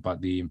don't know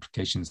about the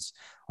implications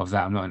of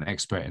that. I'm not an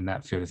expert in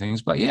that field of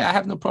things. But yeah, I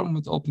have no problem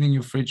with opening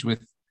your fridge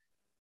with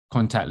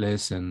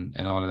contactless and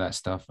all of that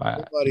stuff.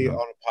 Somebody on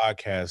a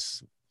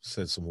podcast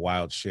said some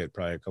wild shit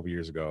probably a couple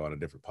years ago on a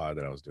different pod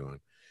that I was doing.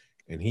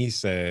 and he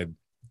said,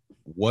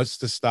 "What's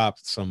to stop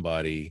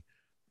somebody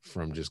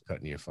from just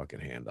cutting your fucking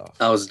hand off?"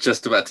 I was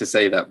just about to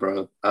say that,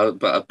 bro.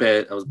 But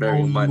I was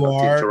bearing in mind you not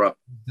to are interrupt.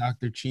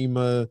 Dr.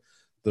 Chima,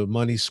 the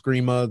money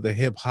screamer, the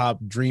hip hop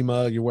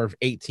dreamer. You're worth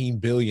 18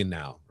 billion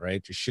now,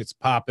 right? Your shit's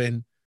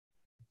popping.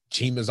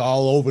 Chima's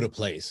all over the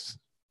place.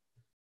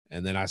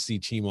 And then I see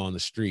Chima on the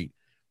street.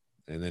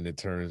 And then it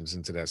turns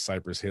into that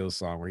Cypress Hill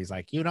song where he's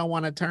like, "You don't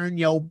want to turn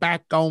your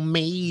back on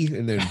me."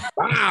 And then,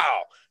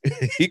 wow,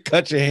 he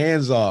cut your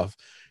hands off.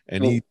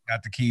 And he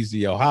got the keys to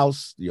your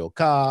house, your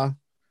car,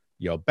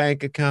 your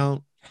bank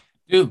account.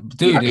 Dude,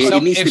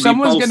 if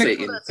someone's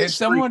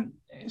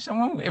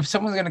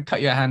gonna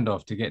cut your hand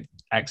off to get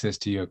access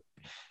to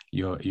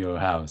your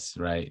house,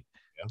 right?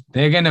 Yeah.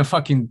 They're gonna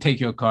fucking take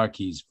your car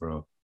keys,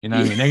 bro. You know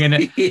what I mean?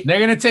 They're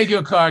gonna take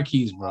your car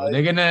keys, bro.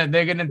 They're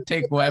gonna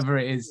take whatever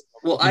it is.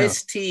 Well,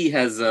 Ice-T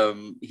has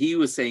he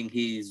was saying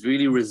he's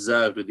really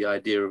reserved with the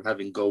idea of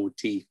having gold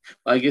teeth.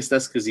 I guess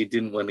that's because he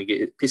didn't want to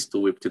get a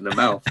pistol whipped in the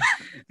mouth.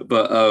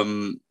 But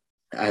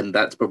and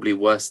that's probably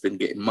worse than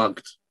getting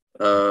mugged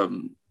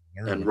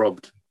and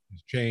robbed.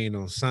 His chain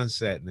on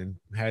Sunset and then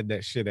had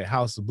that shit at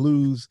House of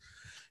Blues.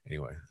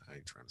 Anyway, I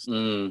ain't trying to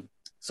stop.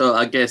 So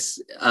I guess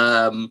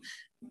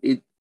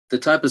the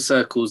type of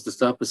circles, the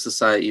type of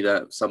society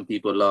that some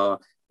people are,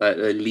 like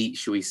elite,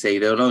 should we say,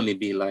 they'll only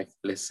be like,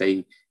 let's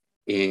say,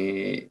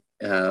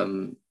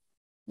 so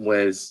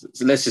let's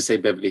just say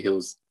Beverly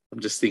Hills. I'm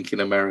just thinking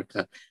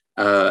America,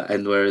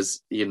 and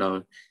whereas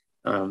the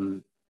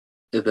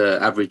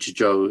average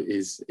Joe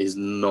is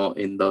not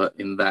in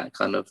that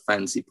kind of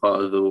fancy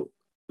part of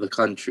the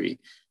country,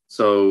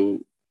 so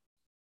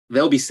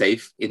they'll be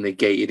safe in the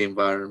gated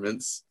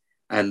environments,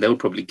 and they'll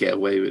probably get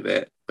away with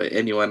it. But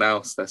anyone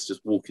else that's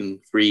just walking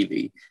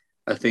freely,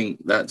 I think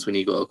that's when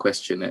you got to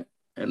question it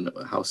and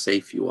how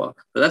safe you are.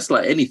 But that's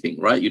like anything,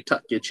 right? You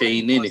tuck your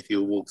chain in if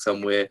you walk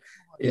somewhere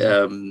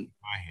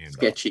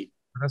sketchy.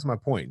 That's my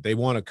point. They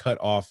want to cut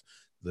off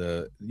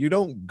you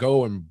don't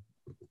go and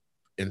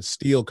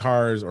steal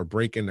cars or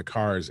break into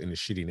cars in a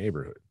shitty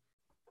neighborhood.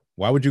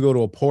 Why would you go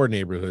to a poor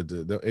neighborhood?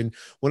 And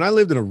when I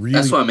lived in a really...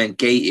 That's why I meant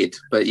gated.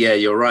 But yeah,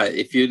 you're right.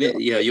 If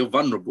you're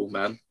vulnerable,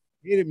 man.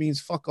 Gated means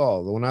fuck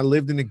all. When I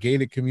lived in a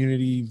gated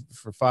community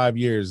for 5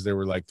 years, there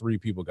were like 3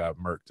 people got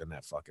murked in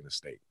that fucking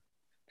estate.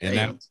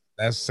 And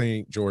that's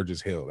St.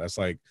 George's Hill. That's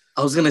like...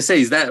 I was going to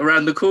say, is that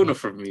around the corner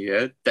from me?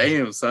 Yeah.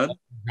 Damn, son.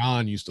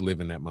 John used to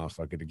live in that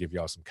motherfucker, to give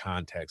y'all some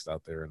context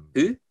out there.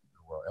 Who?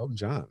 Well, Elton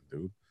John,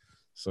 dude.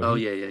 So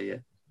yeah.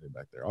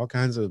 Back there. All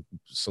kinds of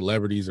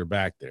celebrities are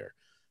back there.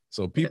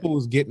 So people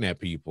was getting at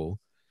people.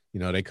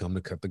 They come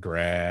to cut the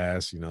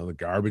grass. The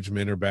garbage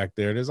men are back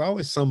there. There's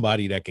always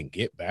somebody that can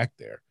get back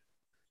there.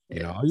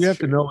 All you have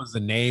to know is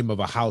the name of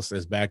a house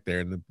that's back there,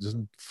 and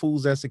the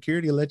fools at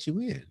security will let you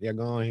in. Yeah,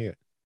 go on here.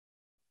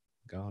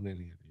 Go on in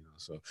here.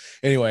 So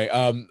anyway,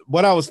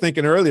 what I was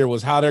thinking earlier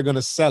was how they're going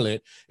to sell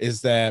it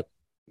is that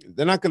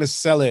they're not going to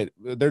sell it.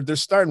 They're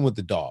starting with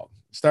the dog.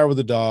 Start with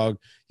the dog.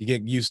 You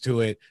get used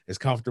to it. It's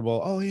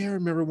comfortable. Oh yeah, I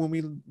remember when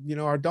we,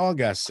 our dog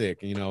got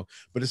sick.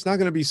 But it's not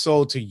going to be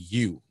sold to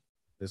you.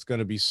 It's going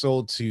to be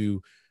sold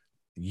to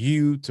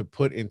you to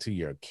put into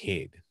your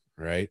kid,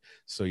 right?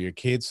 So your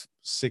kid's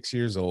 6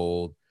 years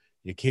old.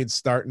 Your kid's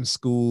starting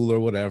school or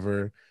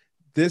whatever.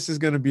 This is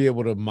going to be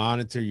able to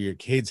monitor your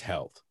kid's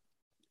health.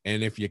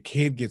 And if your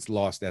kid gets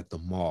lost at the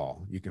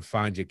mall, you can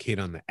find your kid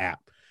on the app.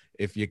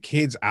 If your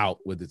kid's out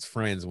with its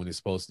friends when it's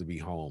supposed to be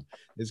home,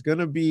 it's going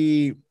to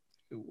be,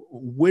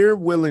 we're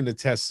willing to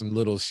test some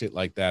little shit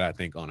like that, I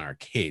think, on our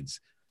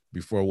kids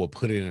before we'll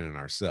put it in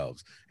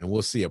ourselves. And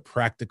we'll see a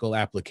practical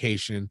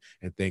application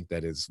and think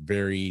that it's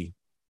very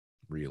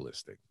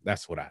realistic.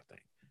 That's what I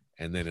think.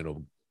 And then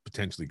it'll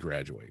potentially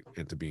graduate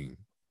into being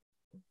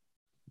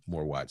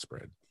more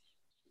widespread.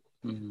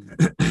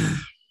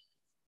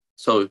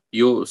 So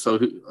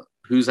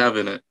who's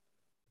having it?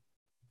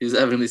 Who's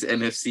having this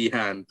NFC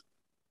hand?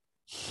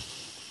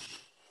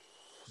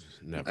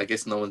 Never. I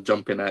guess no one's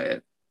jumping at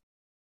it.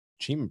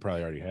 Chima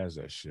probably already has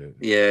that shit.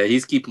 Yeah,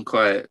 he's keeping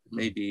quiet.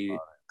 Maybe.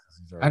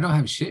 I don't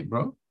have shit,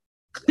 bro.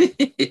 I've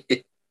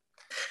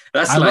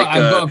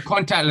got a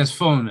contactless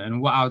phone,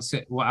 and what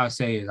I'll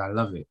say is I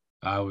love it.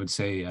 I would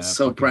say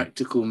so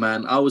practical,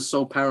 man. I was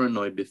so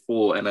paranoid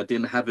before, and I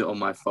didn't have it on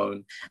my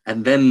phone,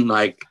 and then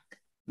I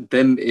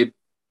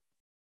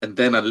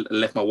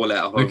left my wallet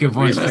at home. Look at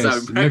Von's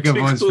face. Look at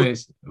Von's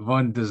face.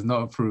 Von does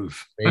not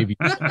approve. Baby.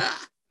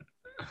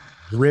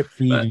 Drip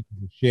feeding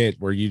shit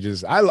where you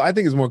just, I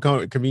think it's more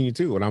convenient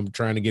too when I'm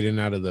trying to get in and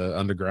out of the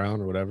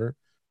underground or whatever.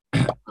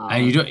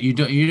 And you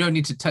don't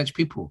need to touch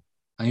people,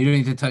 and you don't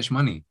need to touch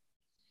money.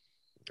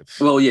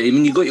 Well, yeah, I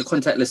mean, you got your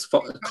contactless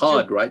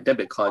card, right?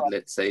 Debit card,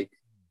 let's say.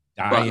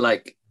 But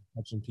like,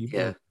 touching people.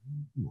 Yeah.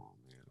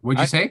 What'd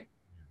you say?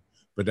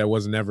 But that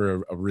was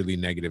never a really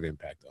negative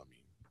impact on me.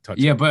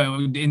 Touching. Yeah, but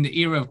in the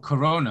era of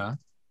Corona,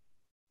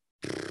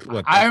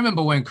 I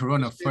remember when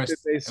Corona first.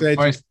 They said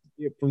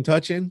from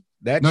touching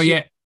that. No, shit?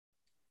 yeah.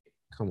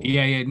 Come on.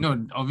 Yeah.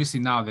 No, obviously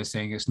now they're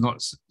saying it's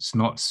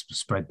not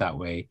spread that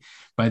way.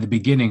 But at the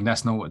beginning,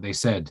 that's not what they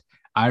said.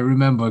 I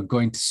remember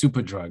going to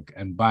Superdrug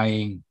and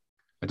buying,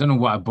 I don't know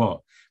what I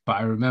bought, but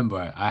I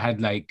remember I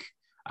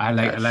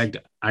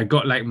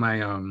got like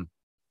my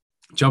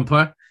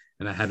jumper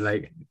and I had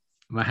like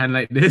my hand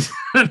like this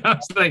and I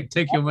was like,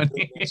 take your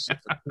money.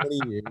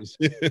 20 years.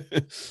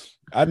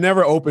 I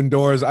never opened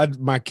doors.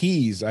 My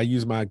keys, I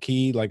use my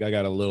key, like I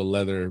got a little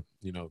leather,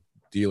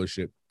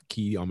 dealership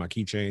key on my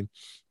keychain.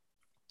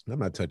 I'm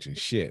not touching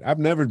shit. I've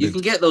never been. You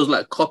can get those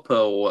like copper,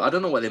 or I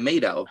don't know what they're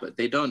made out of, but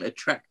they don't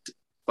attract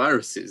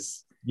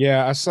viruses.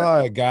 Yeah, I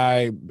saw a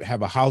guy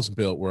have a house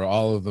built where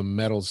all of the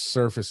metal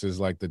surfaces,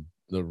 like the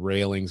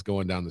railings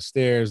going down the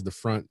stairs, the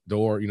front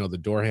door, the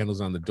door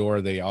handles on the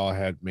door, they all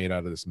had made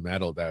out of this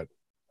metal that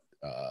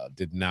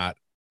did not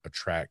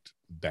attract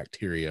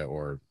bacteria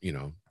or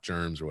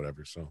germs or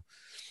whatever. So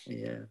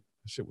yeah,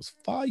 shit was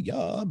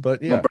fire.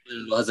 But my yeah,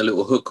 brother has a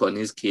little hook on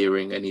his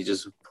keyring and he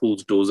just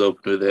pulls doors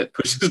open with it,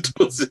 pushes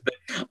doors in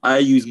there. I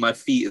use my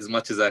feet as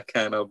much as I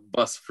can. I'll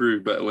bust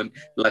through, but when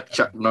like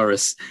Chuck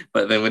Norris,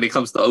 but then when it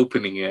comes to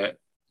opening it,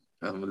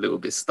 I'm a little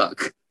bit stuck.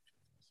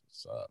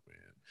 What's up,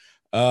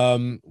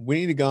 man?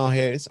 We need to go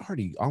ahead. It's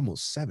already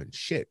almost 7.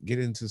 Shit, get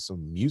into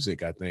some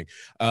music, I think.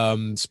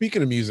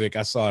 Speaking of music,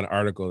 I saw an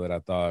article that I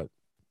thought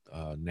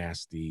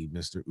nasty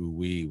Mr.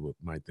 Uwe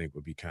might think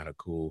would be kind of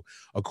cool.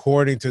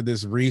 According to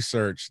this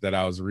research that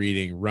I was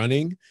reading,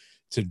 running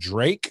to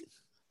Drake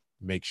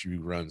makes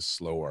you run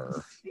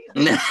slower.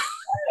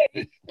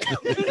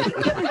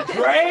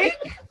 Drake?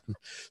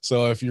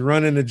 So if you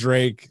run into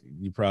Drake,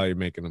 you're probably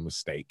making a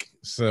mistake.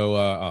 So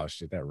oh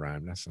shit, that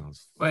rhymed. That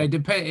sounds well,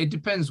 it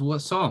depends what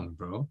song,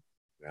 bro.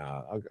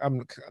 Nah,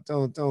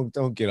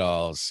 don't get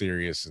all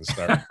serious and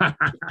start.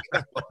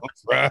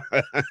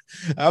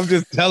 I'm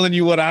just telling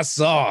you what I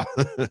saw.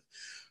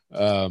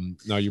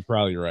 No, you're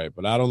probably right,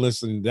 but I don't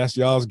listen. That's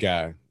y'all's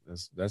guy.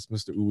 That's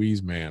Mr.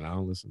 Uwe's man. I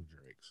don't listen to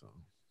Drake. So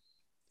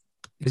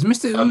is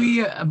Mr.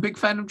 Uwe a big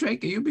fan of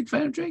Drake? Are you a big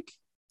fan of Drake?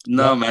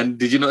 No, man.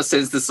 Did you not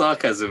sense the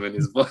sarcasm in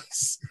his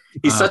voice?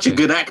 He's such a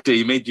good actor.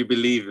 He made you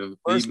believe him.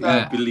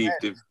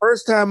 Believed him.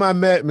 First time I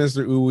met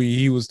Mr. Uwe,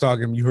 he was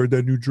talking. You heard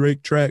that new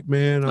Drake track,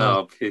 man?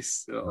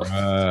 Piss.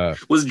 Oh.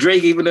 Was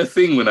Drake even a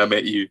thing when I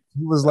met you?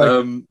 He was like,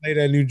 play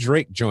that new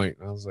Drake joint.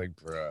 I was like,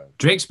 bro.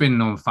 Drake's been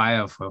on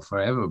fire for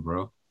forever,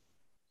 bro.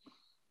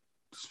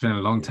 It's been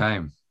a long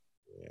time.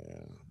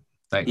 Yeah.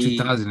 Like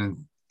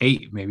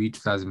 2008, maybe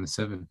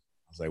 2007. I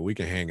was like, we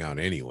can hang out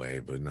anyway,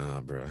 but nah,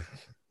 bro.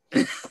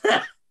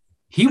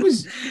 He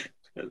was,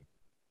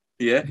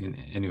 yeah.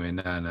 Anyway,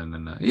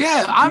 no.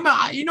 Yeah,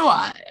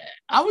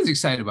 I was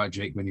excited about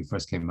Drake when he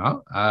first came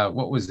out.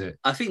 What was it?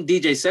 I think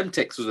DJ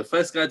Semtex was the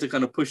first guy to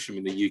kind of push him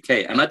in the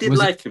UK, and I did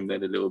like him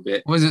then a little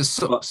bit. Was it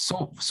so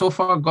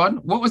far gone?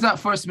 What was that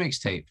first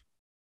mixtape?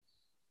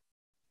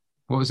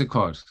 What was it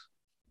called?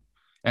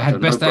 It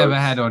had Best I Ever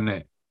Had on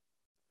it.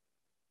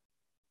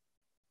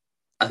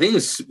 I think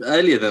it's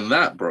earlier than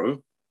that,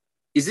 bro.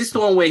 Is this the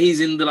one where he's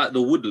in the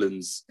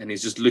woodlands and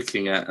he's just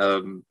looking at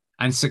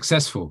and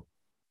Successful?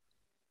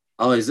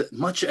 Oh, is it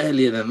much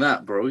earlier than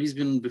that, bro?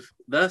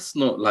 That's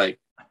not like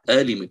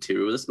early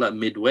material. That's like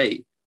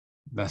midway.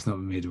 That's not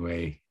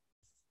midway.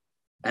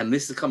 And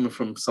this is coming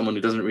from someone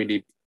who doesn't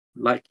really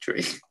like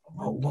Drake.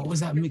 Oh, what was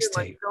that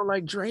mixtape? You don't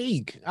like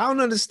Drake. I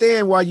don't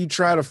understand why you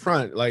try to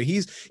front. Like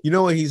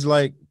what he's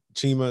like,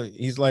 Chima.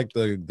 He's like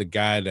the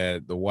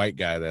white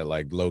guy that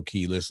like low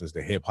key listens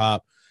to hip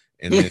hop,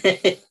 and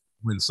then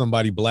when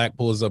somebody black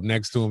pulls up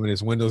next to him and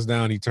his windows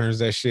down, he turns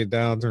that shit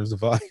down, turns the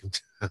volume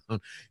down.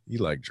 You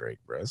like Drake,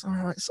 bro. It's all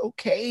right. It's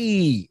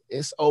okay.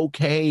 It's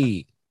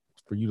okay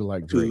for you to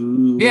like Drake.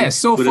 Yeah,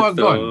 So Far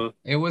Gone.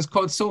 It was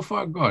called So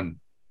Far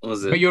Gone.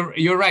 Was it? But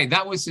you're right.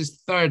 That was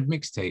his third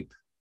mixtape.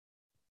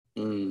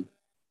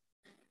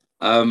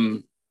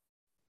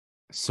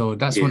 So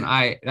that's when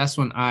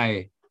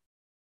I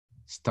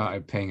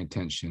started paying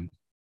attention.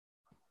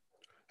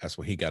 That's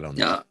when he got on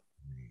the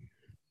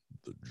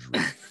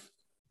Drake.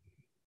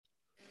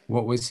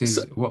 What was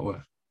his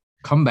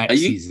comeback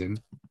season?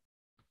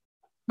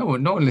 No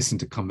one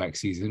listened to Comeback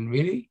Season,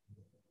 really.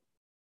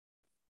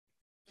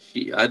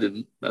 I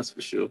didn't. That's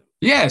for sure.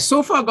 Yeah,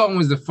 So Far Gone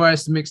was the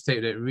first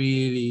mixtape that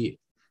really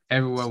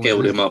everyone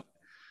scaled him up.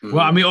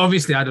 Well, I mean,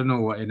 obviously, I don't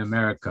know what in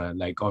America.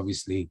 Like,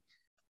 obviously,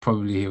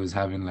 probably he was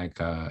having like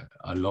a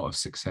lot of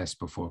success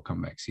before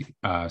Comeback Season.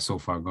 So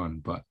Far Gone,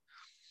 but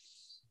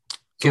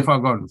So Far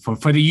Gone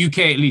for the UK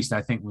at least,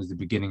 I think was the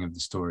beginning of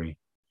the story.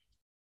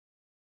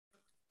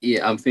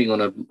 Yeah, I'm thinking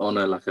on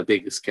a like a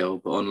bigger scale,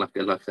 but on like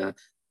a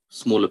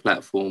smaller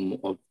platform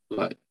of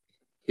like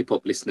hip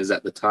hop listeners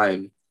at the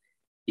time,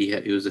 he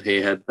had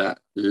that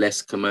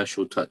less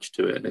commercial touch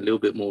to it and a little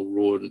bit more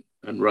raw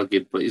and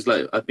rugged. But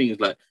I think it's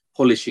like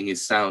polishing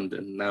his sound,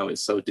 and now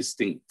it's so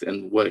distinct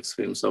and works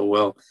for him so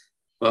well.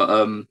 But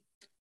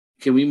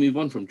can we move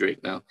on from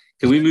Drake now?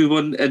 Can we move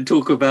on and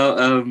talk about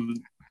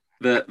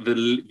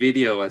the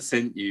video I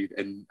sent you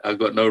and I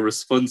got no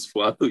response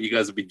for? I thought you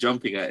guys would be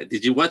jumping at it.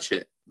 Did you watch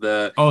it?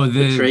 The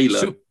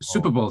trailer,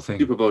 Super Bowl thing.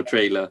 Super Bowl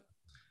trailer.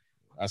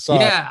 I saw.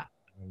 Yeah,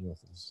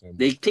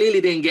 They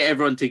clearly didn't get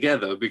everyone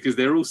together because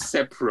they're all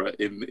separate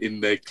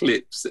in their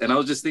clips. And I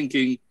was just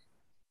thinking,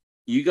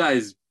 you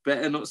guys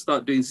better not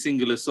start doing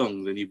singular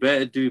songs, and you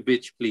better do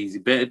Bitch Please. You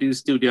better do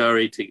Still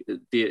DRE.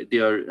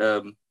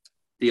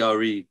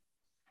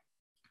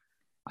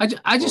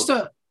 I just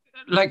thought,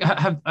 like,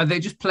 are they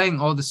just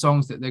playing all the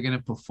songs that they're going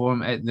to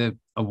perform at the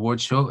award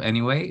show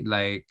anyway?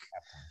 Like,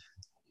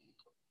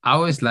 I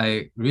was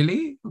like,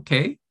 really?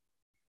 Okay.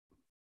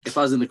 If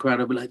I was in the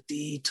crowd, I'd be like,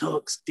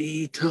 detox,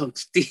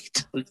 detox,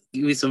 detox.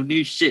 Give me some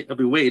new shit. I've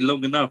been waiting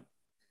long enough.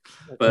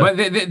 But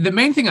the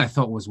main thing I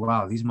thought was,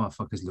 wow, these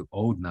motherfuckers look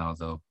old now,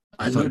 though.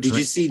 I know. Did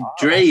you see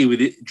Dre with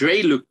it?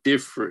 Dre looked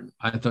different.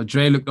 I thought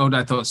Dre looked old.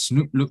 I thought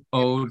Snoop looked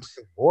old.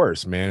 Of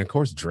course, man. Of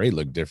course, Dre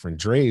looked different.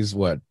 Dre's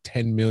what,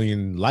 10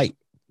 million light,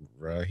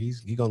 bro. He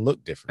gonna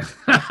look different.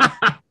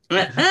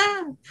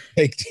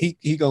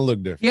 he gonna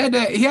look different.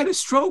 He had a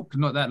stroke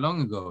not that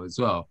long ago as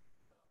well.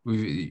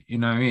 You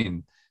know what I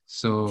mean?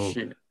 So,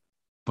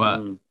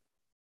 but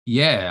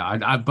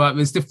yeah, but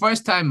it's the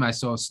first time I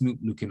saw Snoop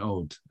looking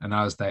old, and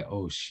I was like,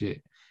 oh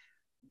shit,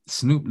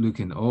 Snoop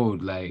looking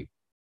old. Like,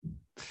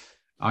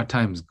 our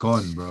time's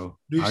gone, bro.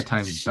 Our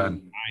time's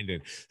done.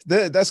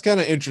 That's kind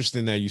of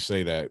interesting that you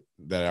say that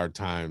our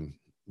time,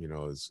 you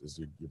know, is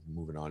you're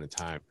moving on in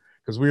time,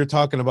 because we were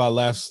talking about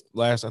last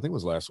I think it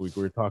was last week,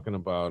 we were talking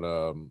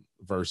about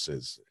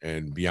verses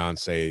and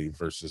Beyonce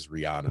versus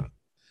Rihanna,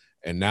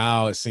 and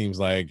now it seems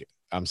like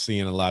I'm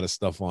seeing a lot of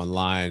stuff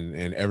online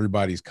and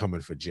everybody's coming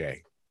for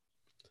Jay.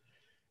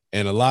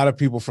 And a lot of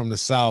people from the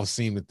South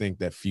seem to think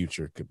that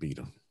Future could beat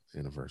him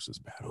in a versus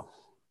battle.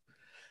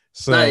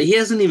 So he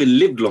hasn't even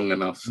lived long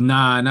enough.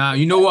 Nah.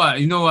 You know what?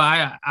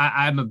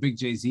 I'm a big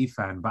Jay-Z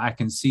fan, but I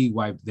can see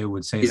why they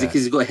would say that. Is it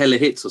because he's got hella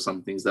hits or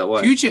something? Is that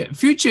why?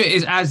 Future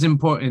is as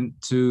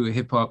important to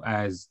hip hop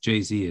as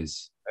Jay-Z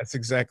is. That's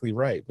exactly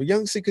right. But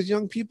because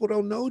young people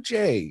don't know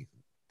Jay.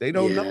 They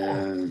don't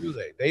know. Do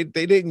they?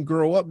 They didn't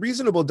grow up.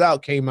 Reasonable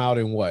Doubt came out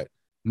in what?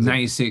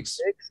 96.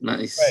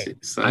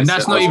 96. And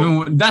that's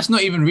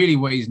not even really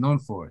what he's known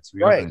for, to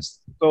be honest.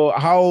 So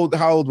how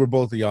old were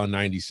both of y'all in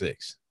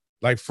 96?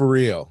 Like, for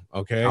real,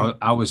 okay?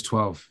 I was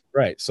 12.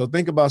 Right. So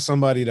think about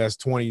somebody that's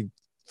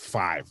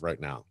 25 right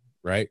now,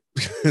 right?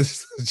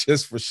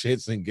 Just for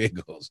shits and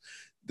giggles.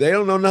 They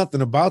don't know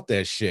nothing about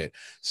that shit.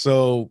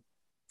 So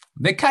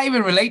they can't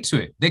even relate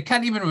to it. They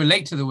can't even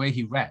relate to the way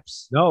he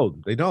raps. No,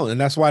 they don't. And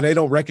that's why they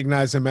don't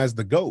recognize him as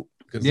the GOAT.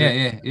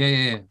 Yeah.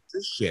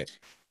 This shit.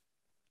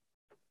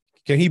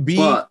 Can he be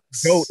GOAT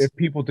if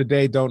people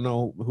today don't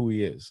know who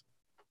he is?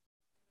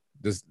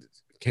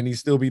 Can he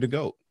still be the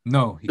GOAT?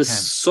 No, he can't.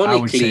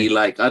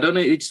 Sonically, I don't know,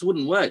 it just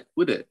wouldn't work,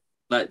 would it?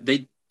 Like,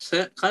 they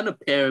kind of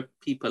pair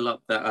people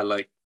up that are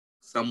like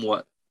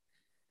somewhat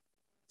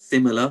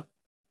similar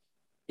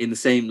in the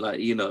same,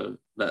 like, you know,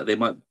 that they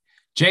might.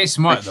 Jay's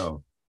smart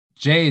though.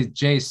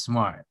 Jay's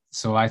smart.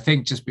 So I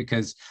think just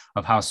because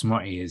of how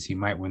smart he is, he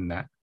might win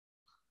that.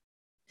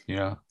 You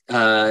know?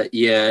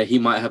 Yeah, he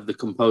might have the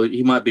compose.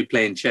 He might be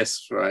playing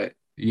chess, right?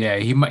 Yeah,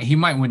 he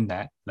might win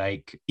that.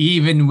 Like,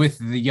 even with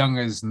the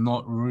youngers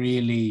not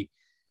really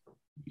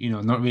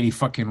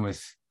fucking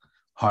with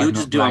hard. He'll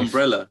just do life.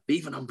 Umbrella. But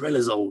even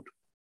Umbrella's old.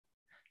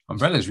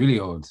 Umbrella's really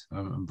old.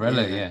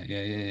 Umbrella,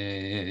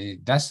 yeah.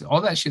 That's all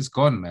that shit's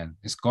gone, man.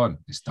 It's gone.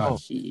 It's done.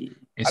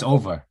 It's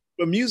over.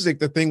 But music,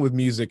 the thing with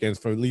music, and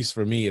at least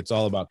for me, it's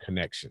all about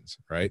connections,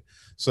 right?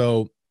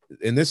 So,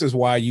 and this is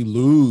why you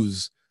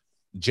lose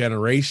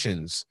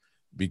generations,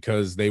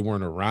 because they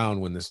weren't around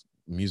when this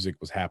music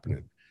was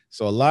happening.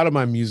 So a lot of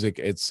my music,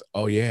 it's,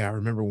 oh yeah, I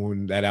remember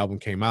when that album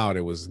came out,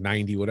 it was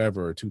 90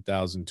 whatever, or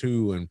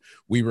 2002, and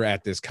we were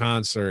at this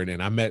concert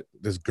and I met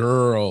this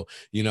girl,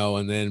 you know,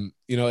 and then,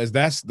 you know,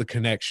 that's the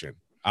connection.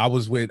 I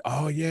was with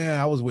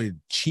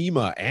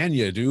Chima,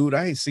 Anya, dude.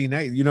 I ain't seen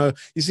that. You know,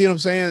 you see what I'm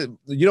saying?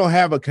 You don't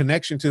have a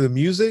connection to the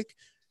music.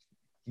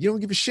 You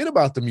don't give a shit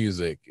about the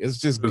music. It's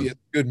just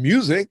good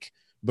music,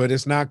 but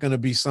it's not going to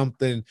be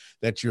something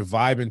that you're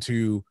vibing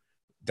to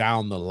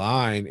down the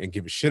line and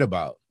give a shit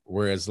about.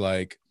 Whereas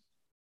like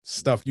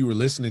stuff you were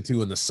listening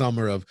to in the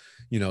summer of,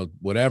 you know,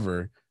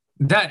 whatever.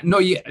 There's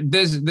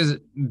a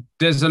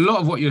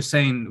lot of what you're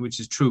saying, which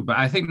is true, but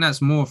I think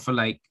that's more for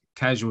like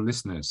casual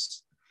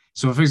listeners.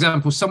 So, for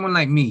example, someone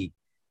like me,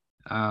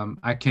 I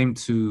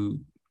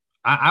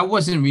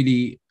wasn't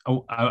really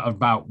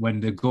about when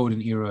the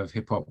golden era of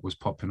hip hop was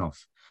popping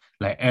off,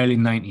 like early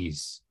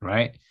 90s,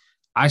 right?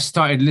 I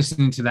started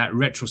listening to that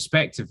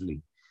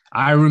retrospectively.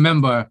 I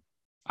remember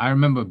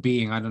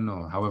being, I don't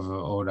know, however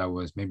old I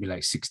was, maybe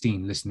like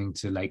 16, listening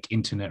to like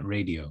internet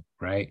radio,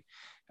 right?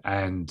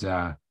 And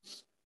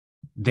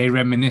They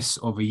Reminisce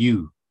Over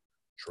You.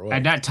 Sure.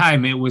 At that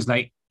time, it was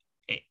like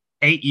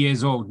 8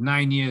 years old,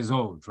 9 years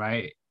old,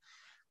 right?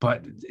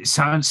 But it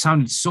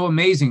sounded so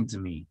amazing to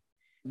me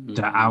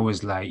that I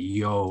was like,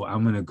 yo,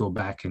 I'm going to go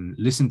back and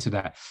listen to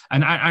that.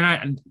 And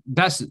I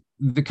that's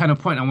the kind of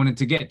point I wanted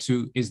to get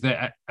to, is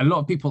that a lot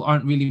of people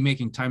aren't really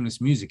making timeless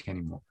music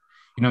anymore.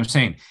 You know what I'm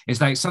saying?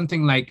 It's like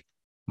something like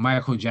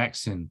Michael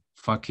Jackson,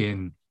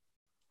 fucking,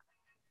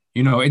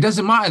 you know, it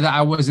doesn't matter that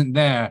I wasn't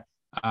there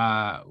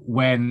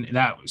when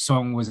that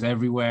song was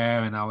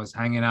everywhere and I was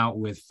hanging out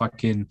with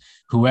fucking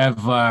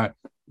whoever.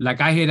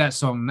 Like I hear that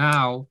song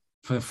now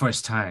for the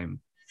first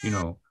time,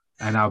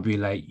 and I'll be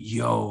like,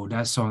 yo,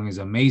 that song is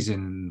amazing,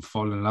 and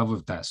fall in love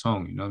with that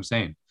song. You know what I'm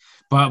saying?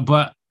 But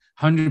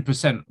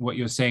 100% what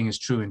you're saying is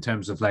true in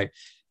terms of like,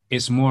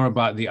 it's more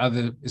about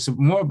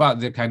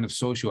the kind of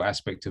social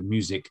aspect of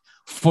music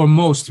for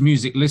most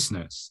music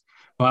listeners.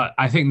 But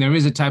I think there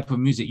is a type of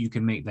music you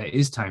can make that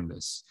is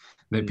timeless,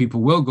 that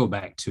people will go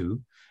back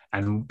to,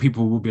 and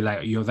people will be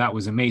like, yo, that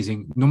was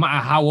amazing, no matter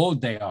how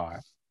old they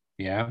are.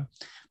 Yeah.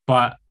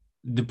 But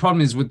the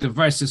problem is with the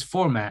versus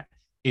format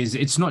is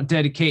it's not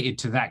dedicated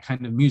to that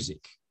kind of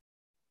music.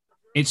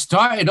 It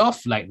started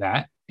off like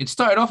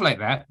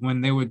that.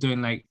 When they were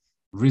doing like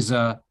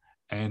RZA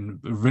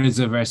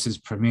versus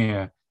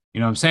Premier, you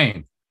know what I'm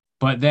saying?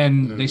 But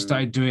then they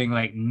started doing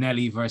like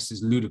Nelly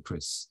versus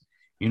Ludacris,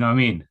 you know what I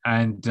mean?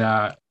 And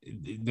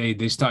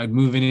they started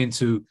moving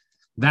into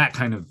that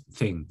kind of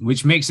thing,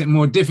 which makes it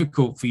more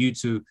difficult for you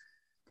to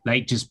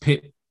like just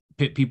pit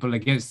people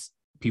against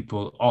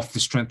people off the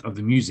strength of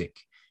the music.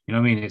 You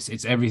know what I mean?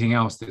 It's everything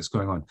else that's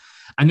going on.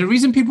 And the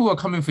reason people were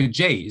coming for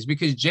Jay is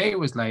because Jay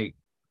was like,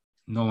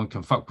 no one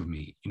can fuck with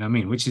me, you know what I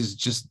mean? Which is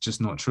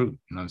just not true,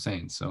 you know what I'm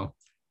saying? So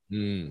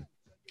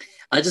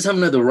I just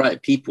haven't had the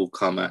right people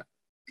come at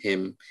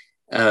him.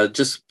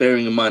 Just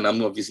bearing in mind,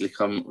 I'm obviously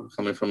coming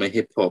from a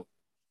hip hop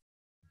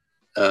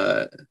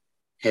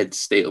head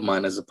state of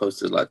mind, as opposed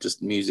to like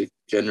just music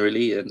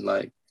generally and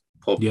like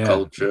pop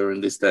culture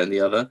and this, that, and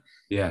the other.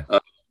 Yeah.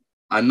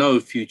 I know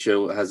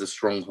Future has a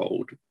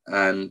stronghold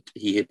and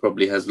he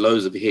probably has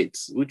loads of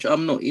hits, which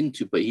I'm not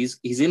into, but he's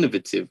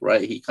innovative,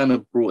 right? He kind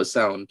of brought a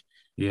sound.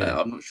 Yeah.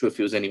 I'm not sure if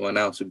it was anyone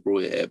else who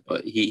brought it here,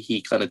 but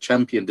he kind of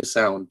championed the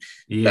sound.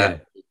 Yeah.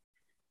 That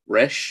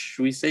fresh,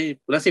 should we say?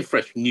 Well, I say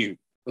fresh, new.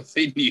 I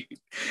say new.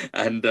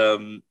 And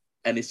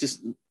it's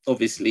just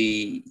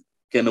obviously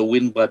gonna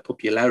win by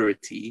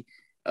popularity,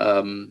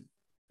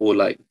 or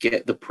like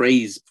get the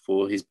praise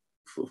for his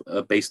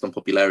based on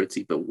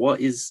popularity. But what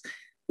is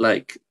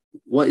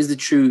the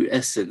true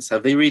essence?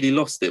 Have they really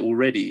lost it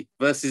already?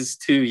 Versus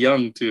too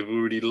young to have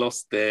already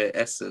lost their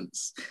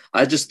essence.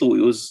 I just thought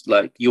it was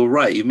like, you're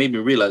right. You made me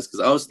realize,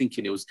 because I was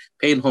thinking it was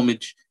paying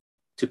homage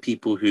to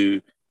people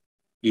who,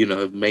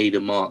 have made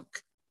a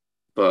mark.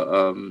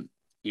 But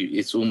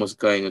it's almost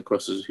going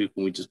across as who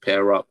can we just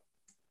pair up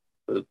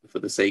for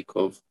the sake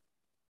of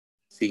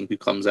seeing who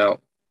comes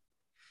out.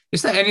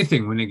 It's like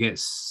anything, when it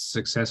gets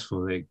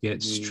successful, it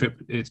gets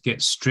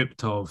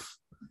stripped of,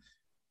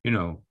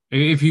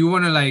 if you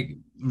want to like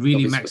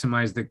really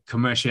maximize the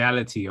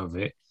commerciality of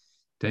it,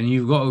 then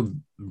you've got to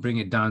bring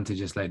it down to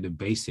just like the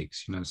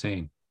basics, you know what I'm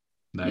saying?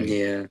 Like,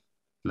 yeah.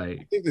 Like,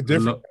 I think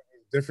the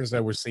difference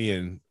that we're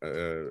seeing,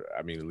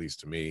 I mean, at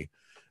least to me,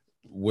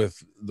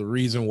 with the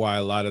reason why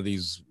a lot of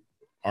these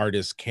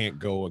artists can't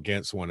go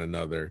against one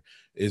another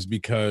is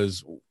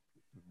because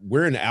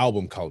we're an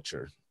album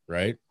culture,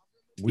 right?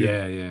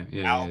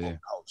 Album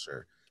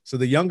culture. So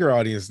the younger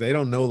audience, they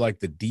don't know like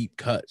the deep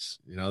cuts.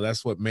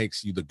 That's what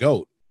makes you the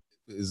GOAT.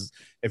 Is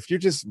if you're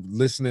just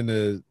listening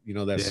to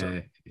that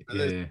song,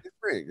 different.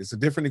 It's a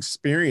different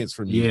experience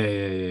for me.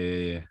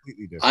 Yeah.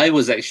 I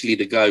was actually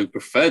the guy who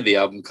preferred the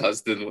album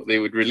cuts than what they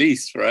would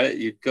release, right?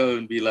 You'd go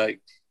and be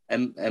like,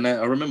 and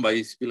I remember I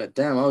used to be like,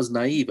 damn, I was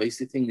naive. I used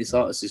to think this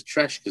artist is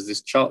trash because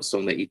this chart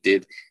song that he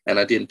did, and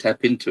I didn't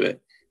tap into it.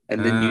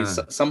 And then you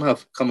somehow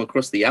come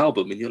across the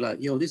album and you're like,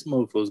 yo, this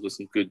mofo's got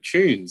some good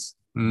tunes.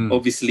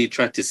 Obviously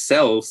tried to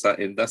sell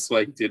something. That's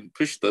why he didn't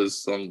push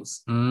those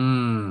songs.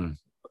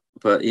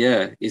 But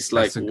yeah, it's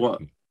like,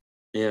 what?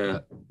 Yeah.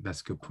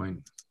 That's a good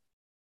point.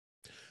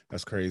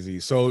 That's crazy.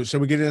 So should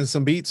we get into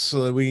some beats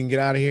so that we can get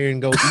out of here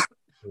and go?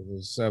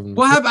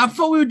 Well, I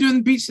thought we were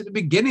doing beats at the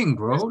beginning,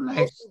 bro.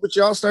 Like, but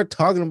y'all start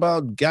talking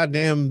about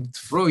goddamn.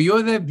 Bro,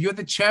 you're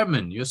the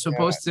chairman. You're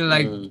supposed to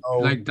like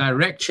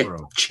direct,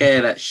 bro.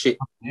 Chair that shit.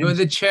 You're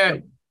the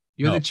chair.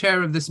 You're the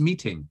chair of this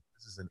meeting.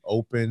 This is an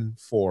open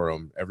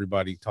forum.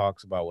 Everybody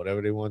talks about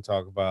whatever they want to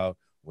talk about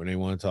when they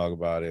want to talk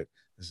about it.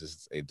 This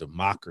is a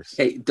democracy.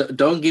 Hey,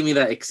 don't give me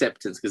that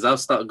acceptance, because I'll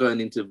start going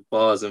into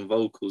bars and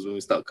vocals when we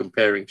start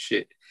comparing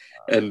shit.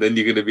 And then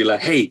you're going to be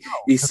like, hey,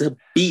 it's a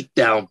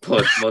beatdown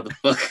pod,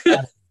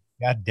 motherfucker.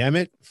 God damn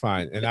it.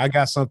 Fine. And I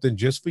got something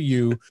just for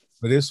you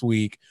for this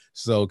week.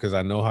 So, because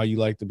I know how you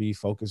like to be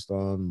focused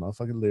on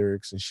motherfucking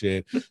lyrics and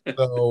shit.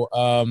 So,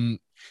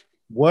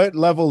 what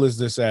level is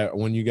this at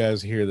when you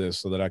guys hear this,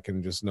 so that I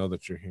can just know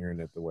that you're hearing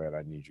it the way that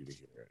I need you to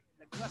hear it?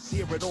 Let's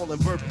hear it all in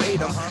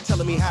verbatim,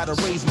 telling me how to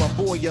raise my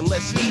boy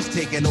unless he's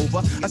taking over.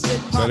 I said,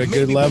 is that a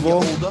good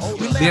level?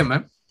 Yeah,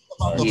 man.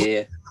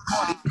 Yeah.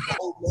 All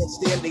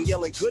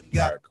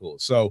right, cool.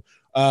 So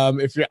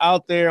if you're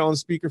out there on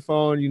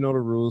speakerphone, you know the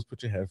rules.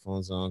 Put your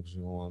headphones on because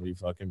you don't want to be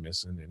fucking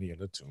missing any of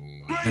the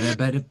tune.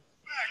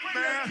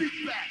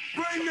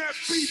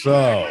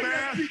 So,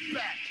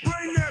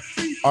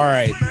 all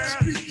right.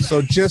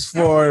 So just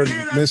for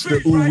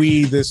Mr.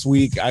 Ooh-wee this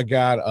week, I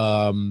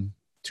got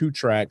 2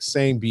 tracks,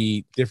 same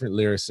beat, different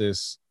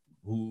lyricists.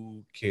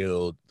 Who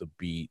killed the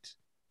beat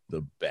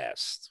the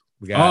best.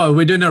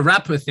 We're doing a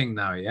rapper thing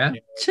now, yeah?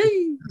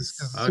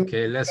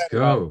 Okay, let's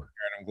go.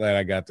 I'm glad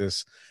I got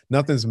this.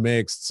 Nothing's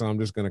mixed, so I'm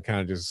just gonna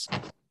kind of just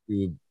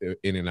do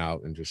in and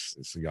out and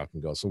just so y'all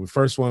can go. So the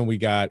first one we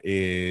got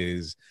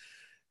is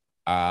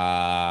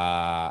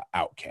OutKast.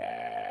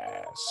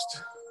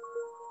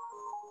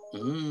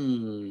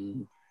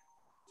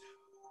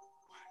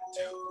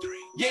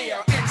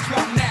 Yeah, it's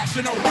from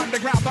national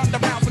underground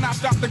thunderbounds when I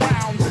stop the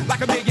ground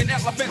like a million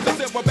elephants, a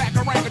silverback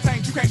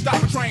orangutan. You can't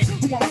stop a train.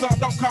 Who wants some?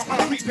 Don't come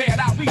unprepared.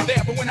 I'll be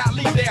there, but when I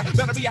leave there,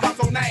 better be a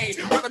household name.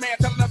 Weatherman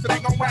telling us it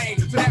ain't gonna rain,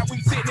 so now we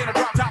sitting in a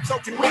drop top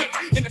soaking wet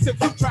in the silk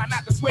suit, trying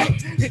not to sweat.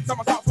 Hit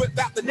somersaults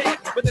without the net,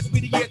 but this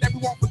be the year that we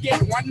won't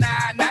forget.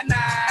 1999.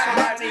 I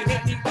don't need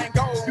anything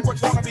go. You what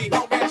you wanna be?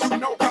 Long as you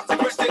know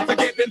consequences are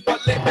given for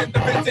living the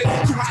fences.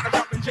 Too high to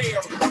jump in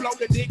jail. Too low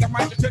to dig. I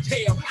might just touch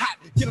hell. Hot.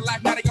 Get a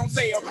life, now they on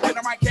sale. Then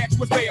I might catch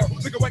you a spell.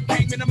 Look at what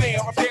came in the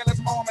mail. I'm scaling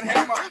some arm and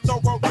hammer. So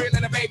go grill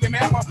and a baby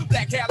mama.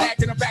 Black Cadillac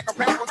in the back of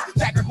pampers.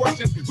 Stack of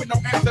questions with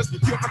no answers.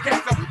 Cure for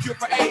cancer, cure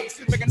for AIDS.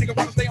 Make a nigga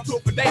wanna stay on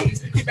tour for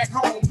days. Get back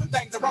home,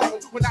 things are wrong.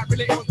 When I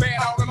really it was bad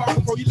all along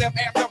before you left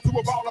ass up to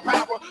a ball of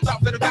power.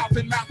 Thoughts at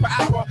 1,000 miles per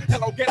hour.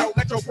 Hello ghetto,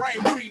 let your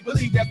brain breathe.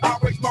 Believe there's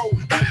always more.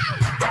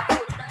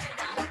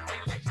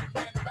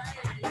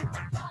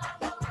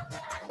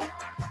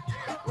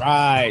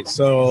 Right,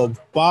 so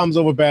Bombs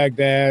Over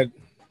Baghdad,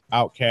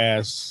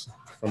 OutKast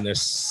from their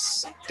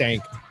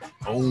Stank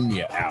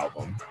Onya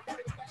album.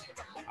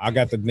 I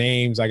got the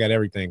names, I got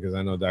everything because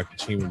I know Dr.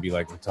 Chima be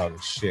like, I'm talking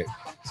shit.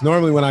 So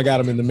normally when I got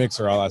them in the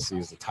mixer, all I see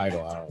is the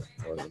title or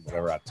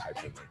whatever I type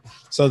in there.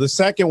 So the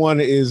second one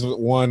is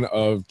one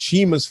of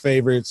Chima's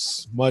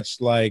favorites,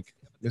 much like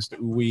Mr.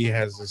 Uwe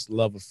has this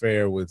love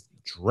affair with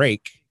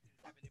Drake.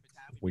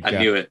 I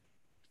knew it.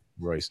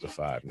 Royce the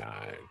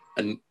 5'9".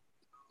 And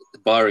the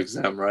bar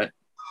exam, right?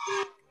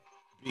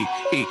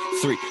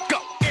 E3, go!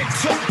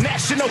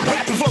 International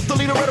rapping flow, the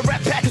leader of the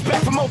rap pack is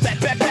back from that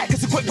back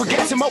is equipped with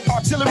gas and more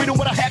artillery than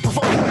what I had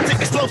before. Thick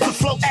explosive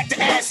flow, act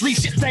the ass, leave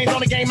shit stains on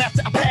the game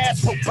after I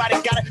pass. Body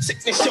got it,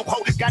 sickness show,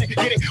 ho, got it,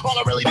 get it. All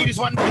I really need is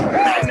one. Nah.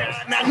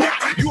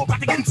 You about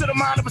to get into the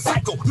mind of a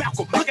psycho.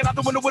 Malcolm, looking out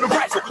the window with a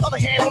rifle, other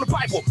hand on the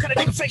Bible. Cut a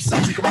nigga face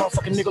up, make a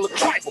motherfucking nigga look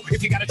trifle.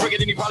 If you got a trigger,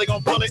 then he probably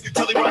gonna pull it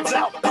till he runs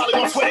out. Probably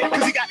gonna sweat it,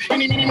 cause he got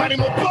any money,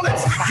 more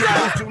bullets.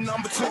 Yeah, do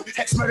number 2,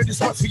 Hex murder, this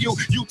one's for you.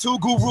 You too,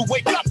 guru,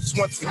 wake up, this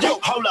one's for you.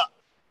 Hold up.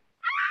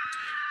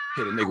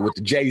 Hit a nigga with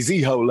the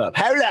Jay-Z, hold up.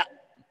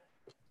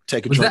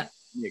 Take a drink.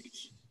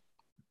 Niggas.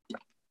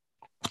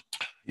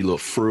 You little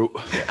fruit.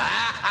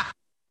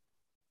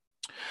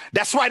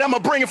 That's right, I'ma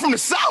bring it from the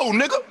soul,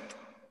 nigga.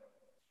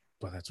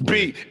 Well, that's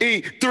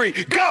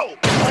BE3, go!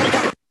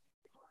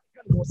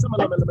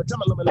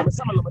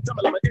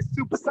 It's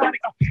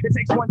supersonic. It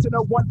takes one to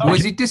know one.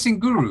 Was he dissing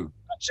Guru?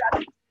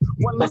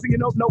 One listen, you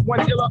know, no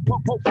one ill up,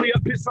 hopefully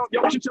up, piss on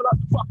your chinchilla.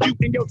 Fuck you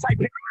and your type.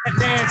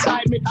 Dance,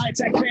 high mid, high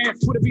tech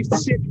fans, with a piece of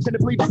shit. Then the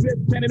bleep fit,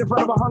 then in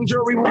front of a hung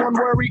jury with one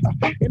worry.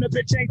 And a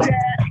bitch ain't dead.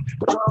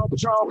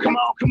 Patron, come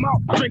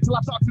on. I drink till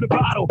I talk to the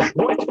bottle.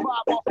 1 to 5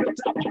 off the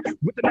top,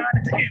 with the 9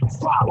 at the end.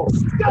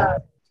 Follows.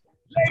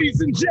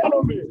 Ladies and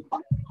gentlemen,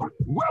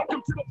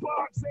 welcome to the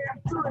bar exam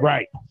 3.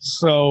 Right.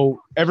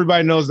 So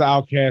everybody knows the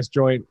OutKast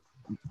joint.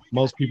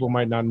 Most people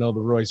might not know the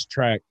Royce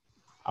track.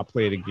 I'll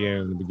play it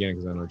again in the beginning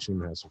because I know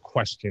Chima has some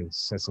questions.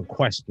 So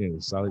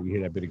I'll let you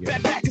hear that bit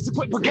again. Back is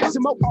equipped with gas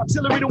and more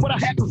artillery than what I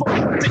had before.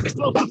 Thick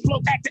explosive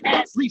flow, act the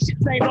ass, leave shit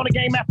stains on the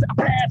game after I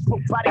pass.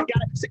 Body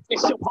got it,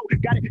 sickness show, ho,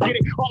 got it, get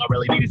it. All I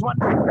really need is one.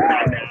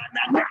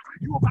 Nah.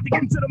 You about to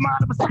get into the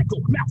mind of a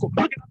psycho. Malcolm,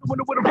 looking out the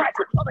window with a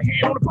rifle, other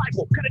hand on the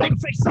Bible. Cut a nigga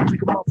face up,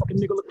 make a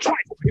motherfucking nigga look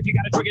trifle. If you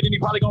got a trigger, then he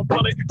probably gonna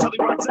pull it till he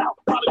runs out.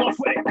 Probably gonna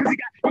sweat it, cause he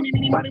got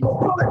any money, more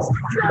bullets.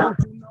 Yeah.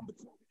 Number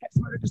 2. Hex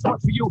murder, this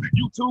one's for you.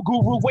 You too,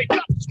 guru, wake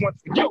up, this one's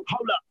for you.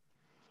 Hold up.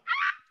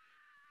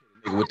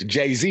 Nigga with the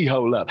Jay-Z,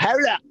 hold up.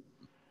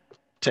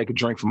 Take a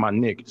drink from my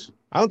niggas.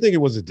 I don't think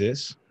it was a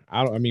diss.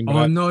 No.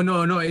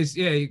 It's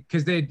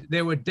because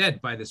they were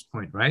dead by this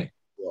point, right?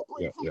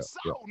 Yeah.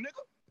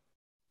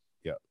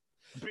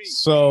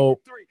 So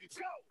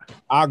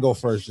I'll go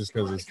first just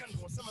because it's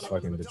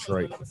fucking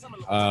Detroit.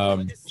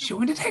 Shit,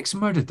 when did Hex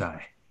Murder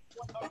die?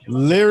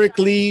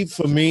 Lyrically,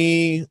 for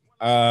me,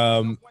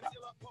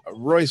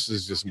 Royce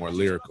is just more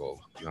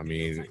lyrical. I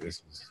mean,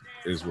 this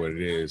is what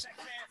it is.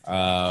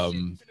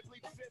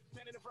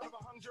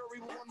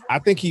 I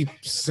think he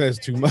says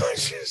too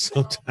much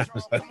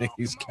sometimes. I think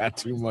he's got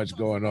too much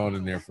going on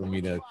in there for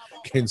me to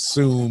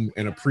consume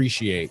and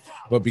appreciate.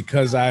 But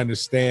because I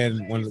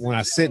understand when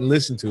I sit and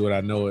listen to it,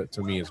 I know it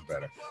to me is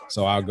better.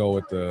 So I'll go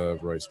with the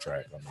Royce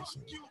track on this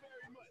one.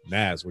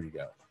 Naz, what do you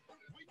got?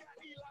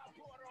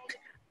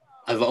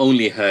 I've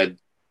only heard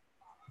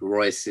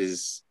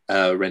Royce's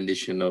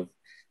rendition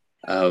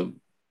of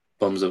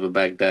Bombs Over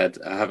Baghdad.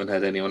 I haven't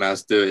heard anyone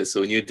else do it. So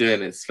when you're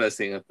doing it, the first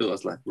thing I thought I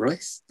was like,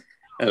 Royce?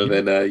 And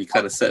then you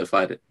kind of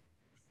certified it.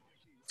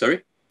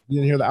 Sorry? You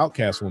didn't hear the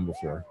OutKast one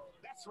before?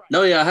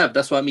 No, yeah, I have.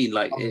 That's what I mean.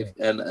 Like,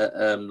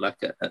 like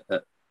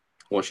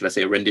what should I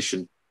say? A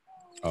rendition.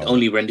 The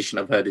only rendition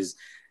I've heard is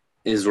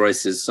is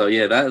Royce's. So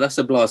yeah, that's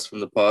a blast from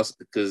the past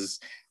because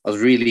I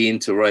was really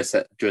into Royce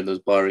during those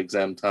bar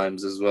exam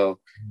times as well.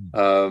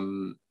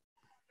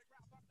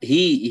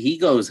 He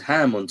goes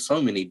ham on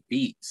so many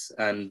beats,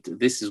 and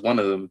this is one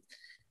of them.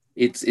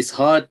 It's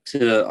hard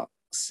to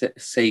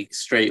say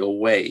straight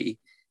away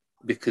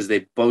because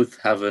they both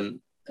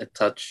haven't a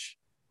touch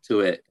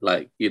to it.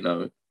 Like, you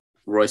know,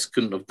 Royce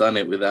couldn't have done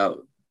it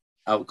without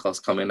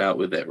OutKast coming out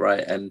with it,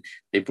 right? And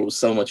they brought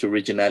so much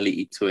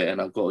originality to it,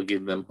 and I've got to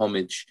give them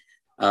homage.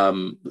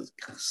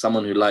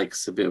 Someone who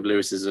likes a bit of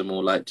lyricism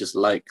or like just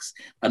likes,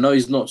 I know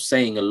he's not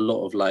saying a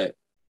lot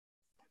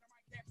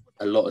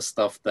of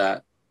stuff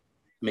that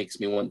makes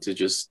me want to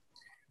just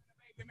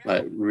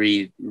like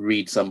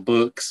read some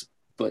books,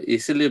 but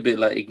it's a little bit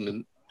like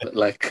ignorant, but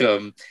like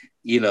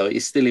you know,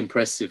 it's still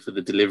impressive for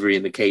the delivery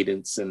and the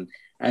cadence, and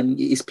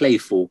it's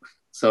playful.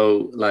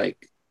 So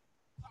like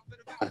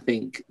I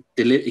think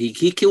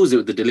he kills it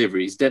with the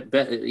delivery. He's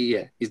better.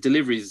 Yeah, his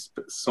delivery is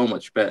so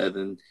much better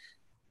than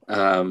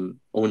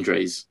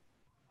Andre's.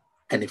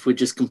 And if we're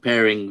just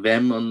comparing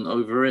them on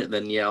over it,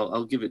 then yeah,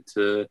 I'll give it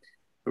to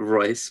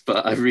Royce.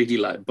 But I really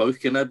like both.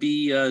 Can I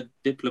be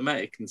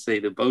diplomatic and say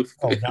they're both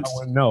good?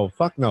 No,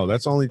 fuck no.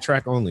 That's only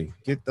track only.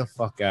 Get the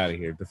fuck out of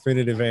here.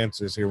 Definitive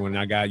answers here. When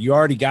you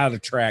already got a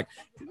track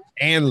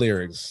and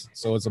lyrics,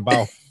 so it's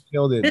about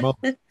killed it.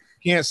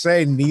 Can't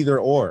say neither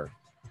or.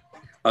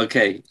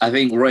 Okay, I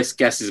think Royce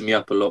gasses me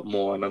up a lot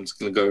more, and I'm just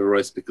gonna go with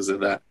Royce because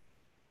of that.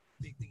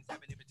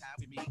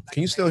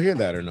 Can you still hear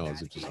that or no?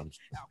 Is it just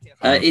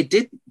it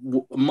did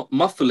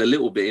muffle a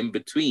little bit in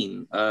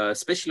between,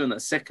 especially on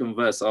that second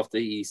verse after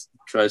he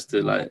tries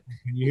to like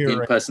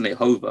impersonate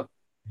Hova.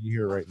 You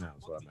hear it right now?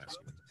 Is what I'm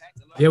asking.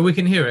 Yeah, we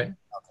can hear it.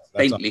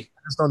 Faintly.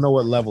 I just don't know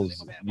what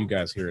levels you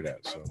guys hear it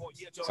at, so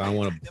I don't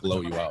want to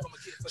blow you out.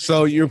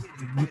 So you're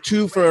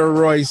 2 for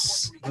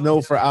Royce,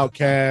 no for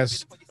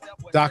OutKast.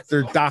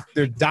 Doctor.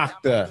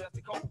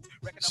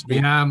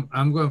 Yeah,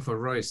 I'm going for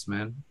Royce,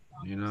 man.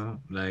 You know,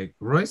 like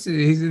Royce,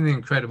 he's an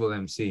incredible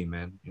MC,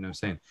 man. You know what I'm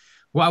saying?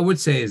 What I would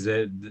say is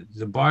that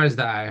the bars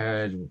that I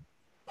heard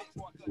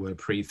were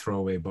pretty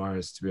throwaway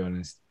bars, to be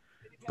honest.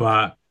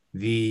 But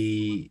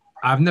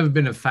I've never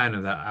been a fan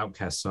of that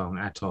OutKast song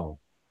at all.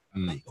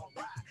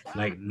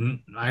 Like,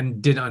 I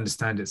didn't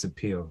understand its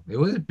appeal. It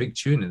was a big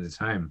tune at the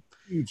time.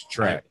 Huge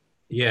track.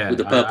 Yeah. With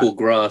the purple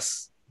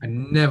grass. I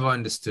never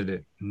understood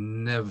it.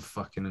 Never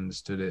fucking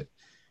understood it.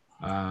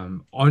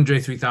 Andre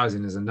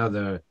 3000 is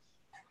another,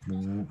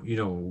 you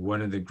know,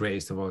 one of the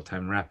greatest of all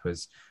time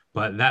rappers.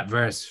 But that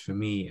verse for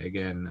me,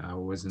 again,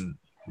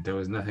 there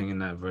was nothing in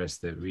that verse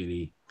that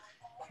really,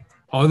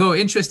 although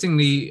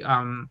interestingly,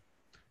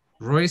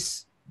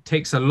 Royce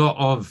takes a lot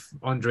of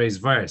Andre's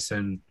verse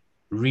and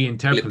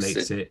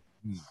reinterpolates it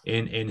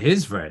in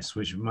his verse,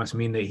 which must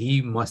mean that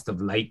he must have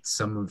liked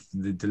some of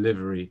the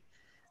delivery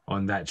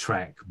on that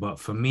track. But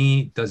for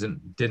me,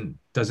 doesn't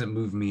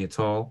move me at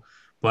all.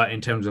 But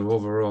in terms of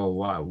overall,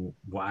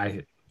 what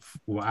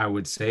I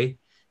would say,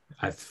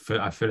 I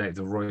feel like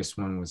the Royce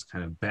one was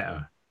kind of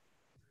better.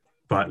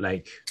 But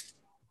like,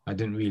 I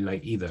didn't really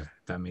like either.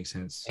 If that makes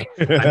sense.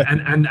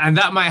 and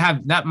that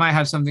might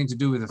have something to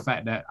do with the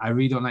fact that I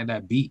really don't like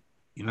that beat.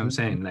 You know what I'm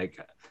saying?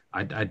 Like,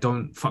 I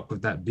don't fuck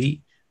with that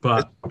beat.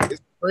 But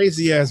it's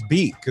crazy ass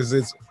beat because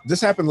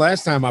this happened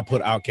last time I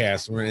put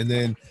OutKast, and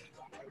then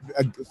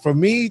for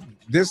me,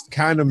 this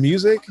kind of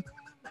music,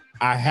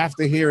 I have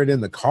to hear it in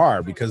the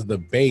car because the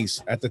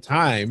bass at the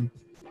time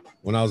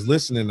when I was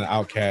listening to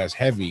OutKast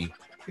heavy,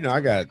 you know, I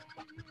got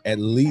at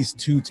least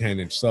 2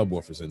 10-inch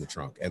subwoofers in the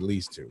trunk, at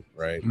least 2,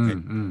 right?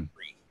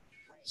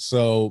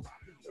 So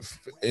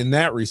in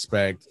that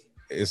respect,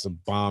 it's a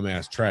bomb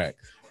ass track.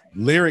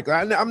 Lyric,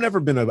 I've never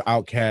been an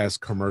OutKast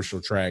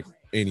commercial track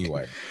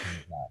anyway.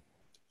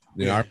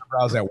 You know, I remember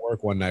I was at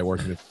work one night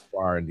working at the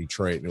bar in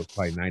Detroit, and it was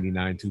probably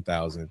 99,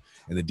 2000,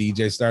 and the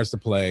DJ starts to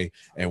play,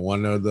 and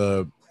one of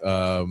the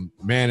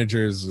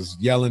managers was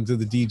yelling to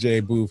the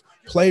DJ booth,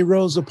 "Play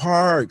Rosa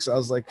Parks." I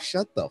was like,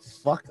 shut the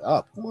fuck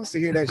up. Who wants to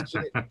hear that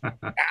shit?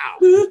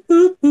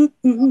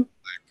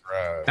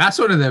 Like, that's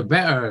one of the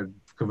better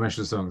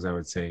commercial songs, I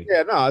would say.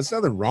 Yeah, no, there's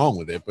nothing wrong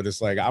with it, but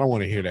it's like I don't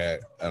want to hear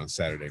that on a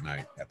Saturday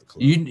night at the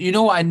club. You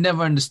know what I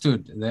never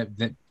understood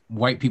that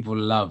white people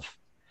love?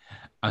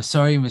 I'm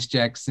sorry, Miss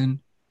Jackson.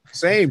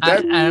 Same.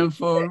 And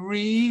for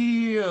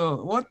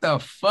real. What the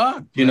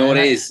fuck? You know what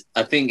it is?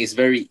 I think it's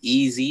very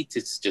easy to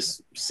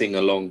just sing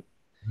along.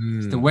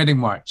 It's the wedding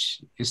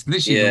march. It's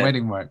literally the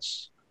wedding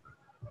march.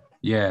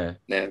 Yeah.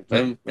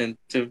 Never meant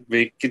to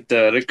make it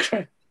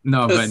cry.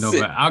 No, but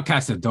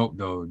OutKast are dope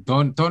though.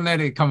 Don't let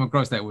it come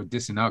across that we're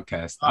dissing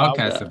OutKast.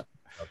 OutKast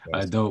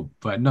are dope.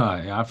 But no,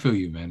 I feel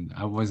you, man.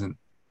 I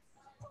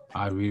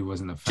really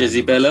wasn't a fan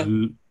Jizzy Bella?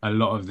 A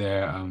lot of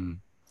their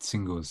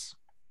singles.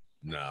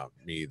 No,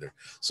 me either.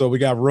 So we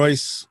got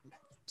Royce.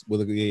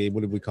 What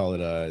did we call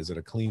it? Is it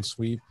a clean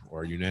sweep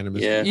or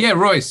unanimous? Yeah,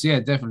 Royce.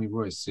 Yeah, definitely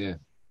Royce. Yeah.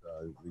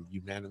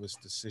 Unanimous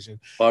decision.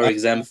 Bar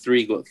exam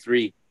 3 got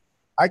 3.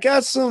 I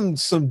got some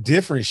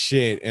different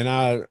shit, and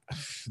I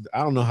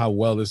don't know how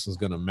well this is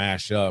gonna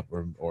mash up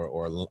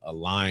or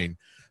align.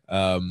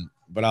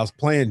 but I was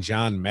playing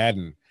John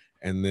Madden,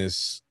 and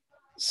this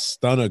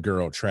Stunner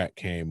Girl track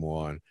came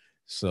on.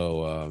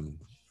 So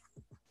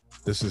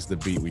this is the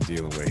beat we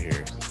dealing with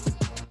here.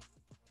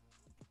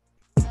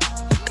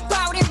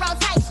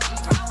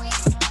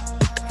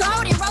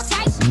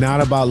 Not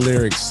about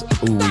lyrics,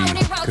 ooh,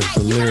 because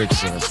the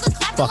lyrics are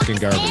fucking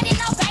garbage.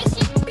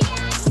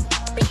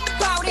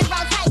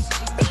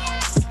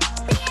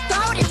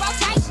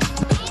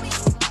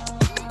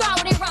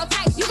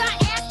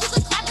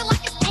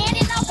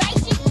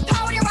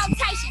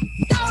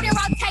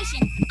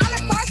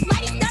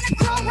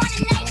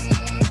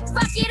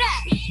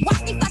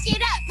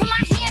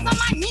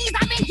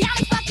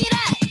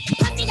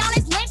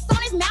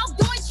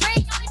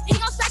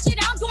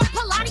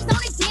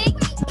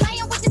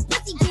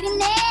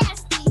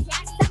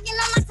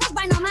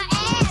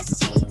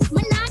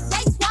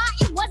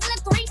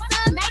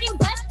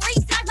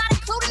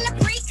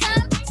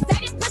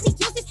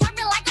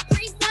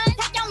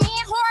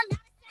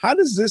 How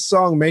does this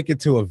song make it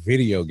to a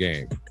video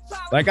game?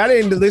 Like, I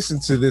didn't listen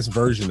to this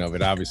version of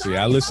it, obviously.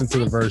 I listened to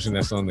the version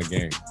that's on the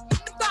game.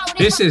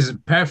 This is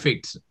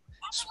perfect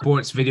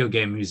sports video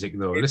game music,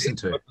 though. Listen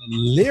to it. The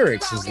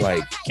lyrics is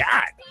like,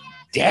 God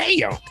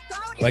damn.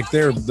 Like,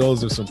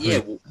 those are some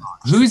pretty...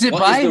 Who's it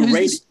by?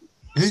 Who's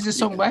the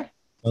song by?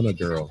 Stunner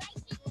Girl.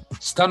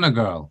 Stunner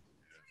Girl.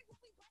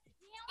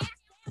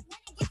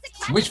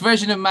 Which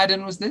version of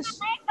Madden was this?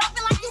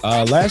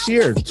 Last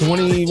year,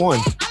 21.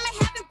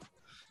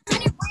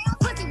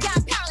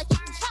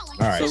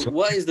 All right. So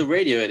what is the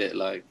radio edit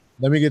like?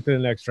 Let me get to the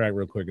next track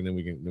real quick, and then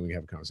we can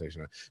have a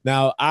conversation.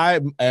 Now,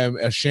 I am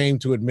ashamed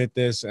to admit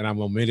this, and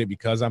I'm omitted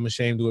because I'm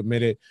ashamed to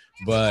admit it.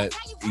 But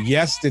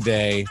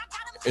yesterday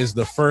is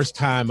the first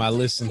time I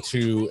listened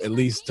to, at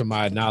least to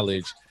my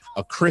knowledge,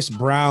 a Chris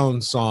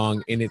Brown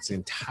song in its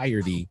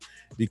entirety,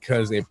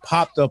 because it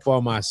popped up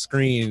on my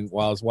screen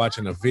while I was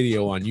watching a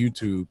video on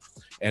YouTube.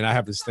 And I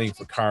have this thing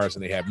for cars,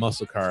 and they had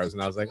muscle cars,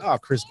 and I was like, "Oh,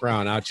 Chris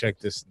Brown, I'll check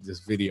this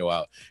video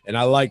out." And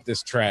I like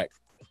this track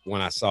when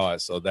I saw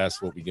it, so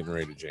that's what we're getting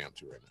ready to jam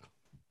to right now.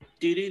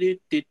 Do do do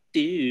do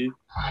do.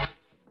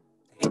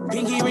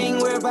 Pinky ring,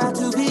 we're about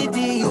to be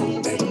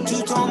deal.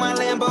 Two-tone my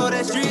Lambo,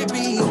 that's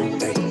drippy.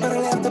 But I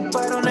left the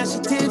bite on that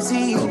shit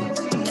tipsy.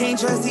 Can't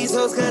trust these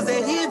hoes cause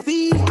they're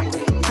hippie.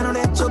 I know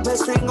that your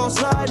best friend gon'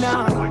 slide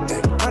now.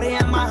 Party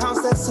at my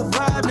house, that's a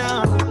vibe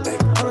now.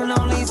 Pulling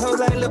on these hoes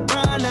like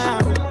LeBron now.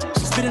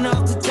 Spitting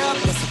off the top,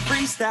 that's a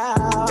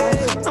freestyle.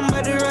 Hey, I'm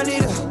about to run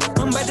it up.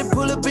 I'm about to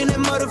pull up in that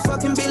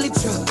motherfucking Billy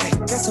truck. Hey,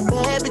 got some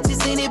bad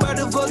bitches in it, about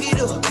to fuck it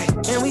up. Hey,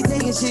 and we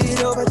taking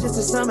shit over just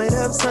to sum it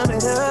up, sum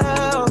it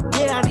up.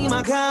 Yeah, I need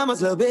my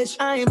commas, little bitch.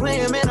 I ain't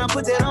playing, man, I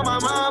put that on my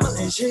mama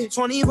and shit.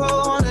 24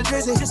 on the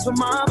jersey just for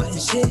mama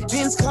and shit.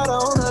 Vince Carter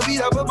on the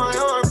beat, I put my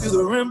arm through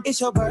the rim. It's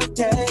your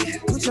birthday.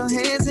 Put your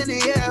hands in the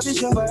air,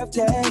 it's your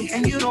birthday.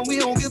 And you know we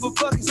don't give a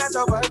fuck, it's not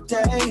your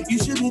birthday. You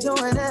should be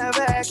doing that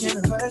back in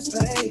the first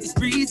place.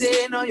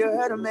 Breezy, know you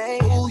heard of me.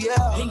 Oh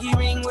yeah. Pinky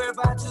ring, we're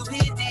about to be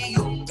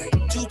deal.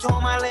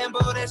 Two-tone my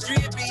Lambo, that's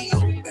drippy.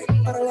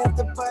 But I left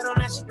the bite on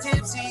that shit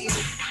tipsy.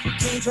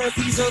 Can't trust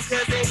these hoes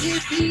cause they're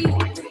hippie.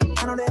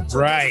 I know that.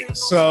 Right.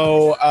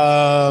 So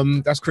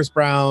that's Chris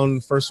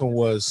Brown. First one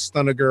was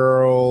Stunner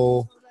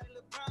Girl.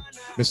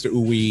 Mr.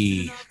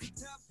 Ooey,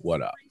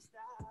 what up?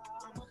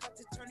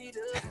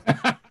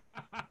 I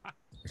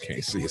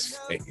can't see his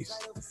face.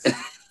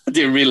 I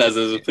didn't realize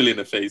I was filling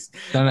the face.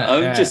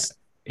 I'm just.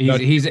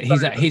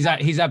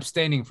 He's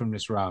abstaining from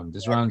this round.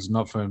 This round's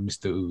not for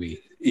Mr. Ooey.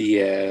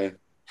 Yeah,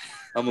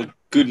 I'm a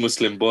good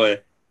Muslim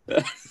boy.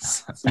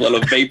 While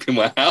I'm vaping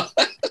my house.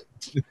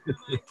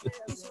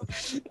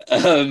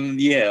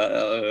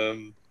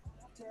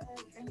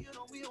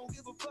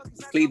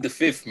 Plead the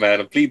fifth, man.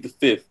 I plead the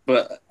fifth,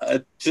 but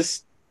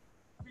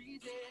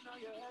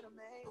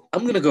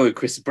I'm gonna go with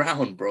Chris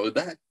Brown, bro.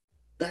 That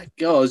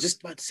girl. I was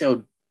just about to say I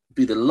would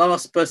be the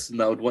last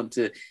person I would want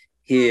to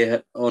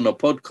hear on a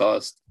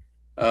podcast.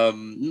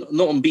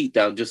 Not on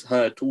beatdown, just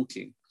her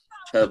talking.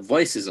 Her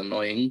voice is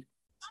annoying.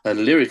 Her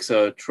lyrics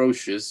are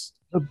atrocious.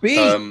 The beat.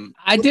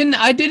 I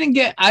didn't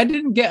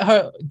get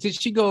her. Did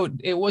she go?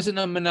 It wasn't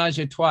a menage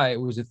a trois. It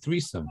was a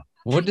threesome.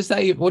 What does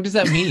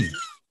that mean?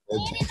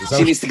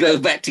 She needs to go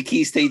back to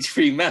Key Stage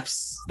 3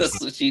 maths. That's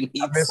what she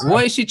needs.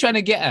 What is she trying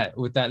to get at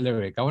with that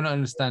lyric? I want to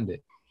understand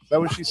it. Is that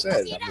what she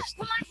said?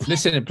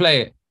 Listen and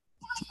play it.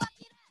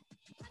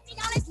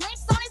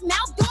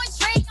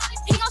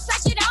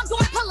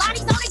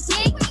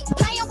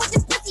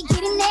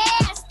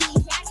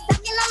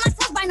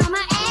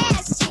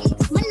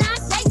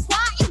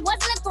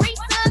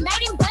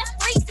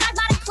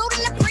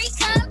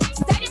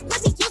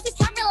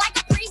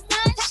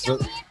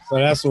 So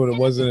that's what it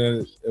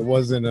wasn't. It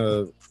wasn't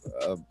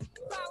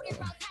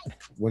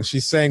when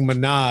she's saying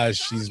menage,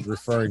 she's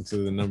referring to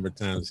the number of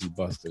times he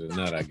busted a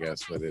nut, I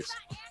guess. But it's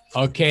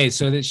okay.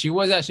 So that she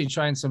was actually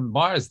trying some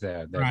bars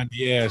there.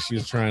 Yeah, she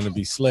was trying to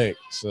be slick.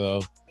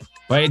 So,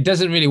 but it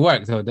doesn't really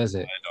work, though, does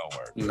it? It don't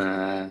work.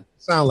 Nah.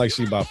 Sound like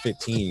she's about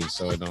 15,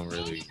 so it don't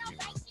really.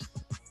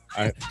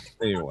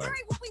 Anyway.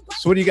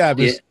 So what do you got,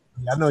 Miss?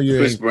 I know you're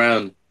Chris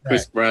Brown.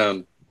 Chris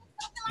Brown.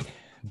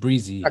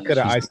 Breezy. I could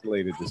have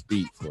isolated this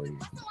beat for you.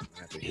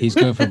 He's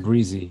going for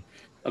Breezy.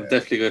 I'm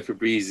definitely going for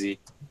Breezy.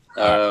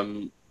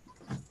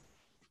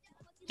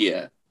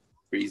 Yeah,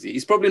 Breezy.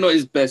 He's probably not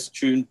his best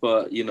tune,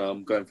 but you know,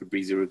 I'm going for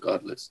Breezy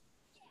regardless.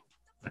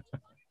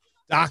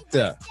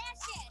 Dr.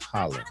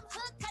 Holland.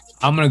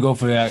 I'm gonna go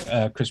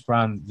for Chris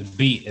Brown, the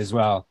beat as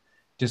well,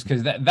 just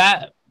because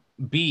that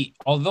beat,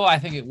 although I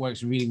think it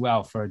works really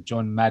well for a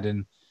John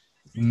Madden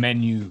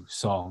menu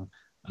song,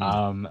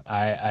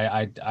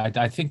 I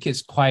think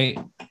it's quite.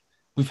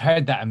 We've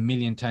heard that a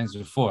million times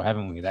before,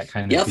 haven't we? That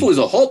kind of. Yeah, I thought it was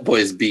a Hot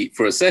Boys beat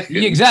for a second.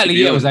 Yeah, exactly.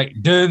 Yeah, it was like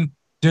dun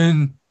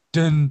dun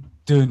dun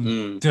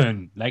dun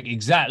dun. Like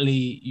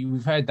exactly.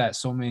 We've heard that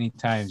so many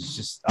times. It's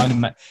just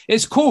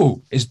it's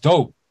cool. It's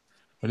dope.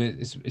 But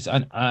it's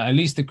at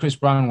least the Chris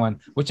Brown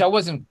one, which I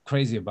wasn't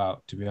crazy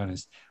about, to be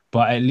honest.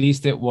 But at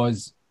least it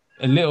was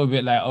a little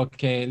bit like,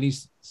 okay, at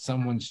least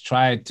someone's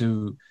tried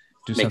to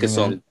do make a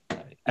song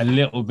a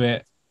little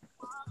bit,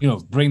 you know,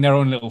 bring their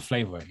own little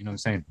flavor. You know what I'm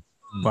saying?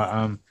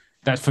 But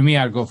that's for me.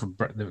 I'd go for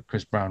the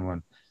Chris Brown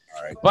one.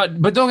 All right.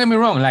 But don't get me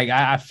wrong. Like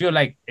I feel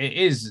like it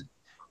is.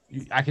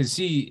 I can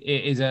see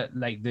it is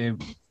like the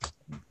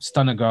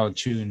Stunner Girl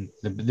tune.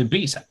 The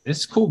beats,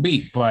 it's a cool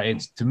beat, but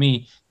it's, to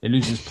me, it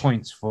loses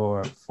points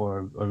for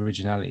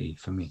originality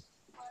for me.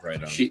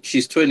 Right on.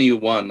 She's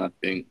 21, I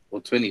think,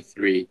 or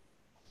 23,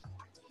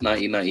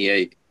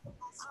 1998.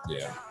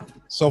 Yeah.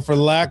 So for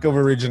lack of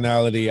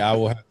originality, I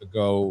will have to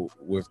go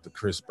with the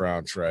Chris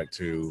Brown track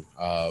too.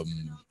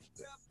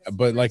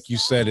 But like you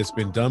said, it's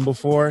been done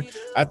before.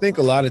 I think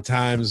a lot of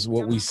times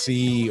what we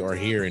see or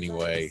hear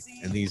anyway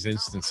in these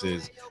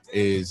instances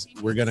is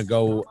we're going to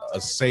go with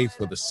a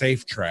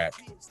safe track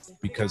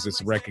because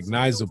it's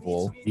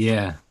recognizable.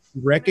 Yeah.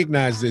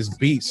 Recognize this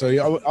beat.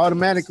 So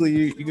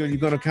automatically you're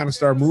going to kind of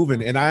start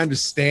moving. And I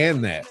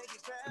understand that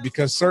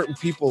because certain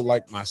people,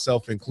 like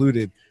myself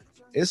included,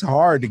 it's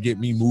hard to get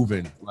me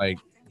moving, like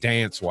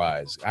dance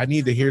wise. I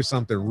need to hear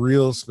something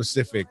real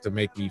specific to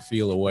make me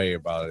feel a way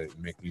about it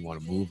and make me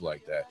want to move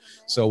like that.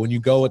 So when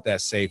you go with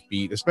that safe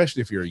beat,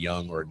 especially if you're a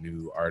young or a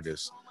new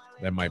artist,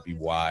 that might be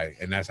why.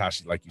 And that's how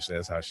she, like you said,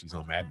 that's how she's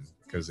on Madden,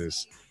 because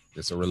it's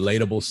a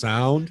relatable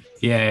sound.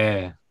 Yeah.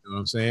 You know what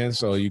I'm saying?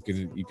 So you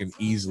can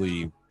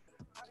easily,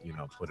 you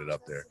know, put it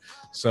up there.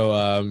 So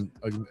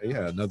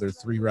yeah, another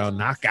 3-round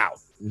knockout.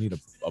 We need a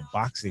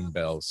boxing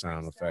bell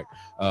sound effect.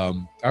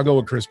 I'll go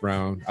with Chris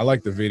Brown. I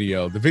like the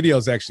video. The video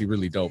is actually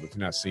really dope. If you've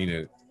not seen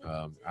it,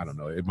 I don't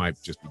know. It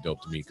might just be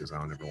dope to me because I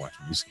don't ever watch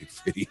music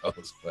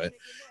videos. But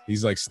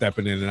he's like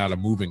stepping in and out of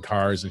moving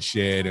cars and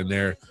shit, and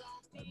they're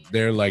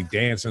like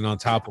dancing on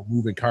top of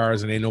moving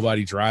cars, and ain't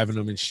nobody driving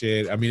them and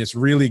shit. I mean, it's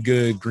really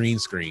good green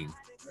screen.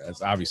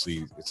 It's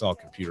obviously it's all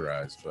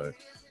computerized, but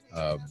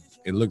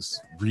it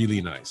looks really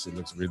nice. It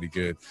looks really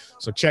good.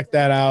 So check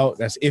that out.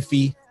 That's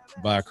Iffy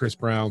by Chris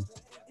Brown.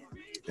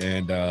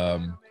 And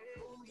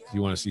if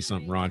you want to see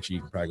something raunchy,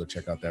 you can probably go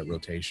check out that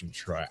Rotation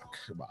track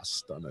by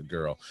Stunner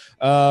Girl.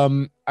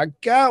 I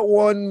got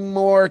one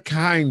more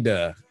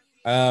kinda.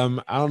 I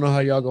don't know how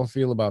y'all gonna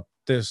feel about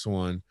this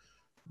one,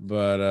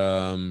 but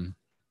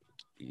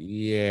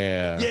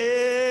yeah.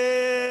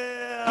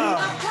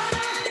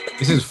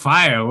 This is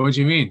fire. What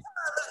do you mean?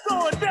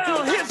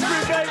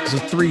 It's a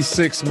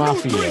 3-6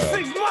 Mafia.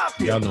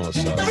 Y'all know what's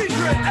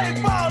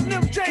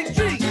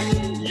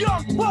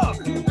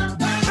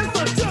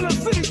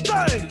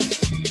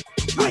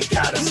I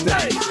gotta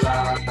stay till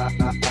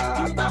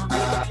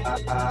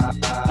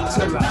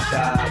I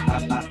die.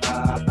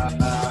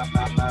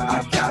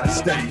 I gotta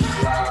stay.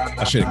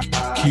 I should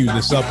have queued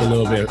this up a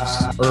little bit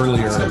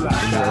earlier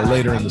or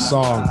later in the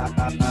song.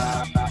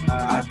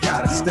 I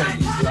gotta stay.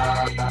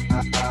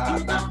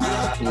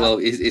 Well,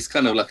 it's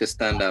kind of like a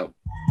standout.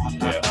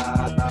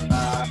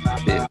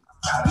 Yeah.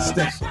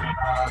 Stay.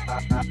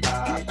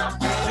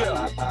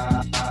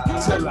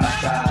 Till I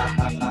die.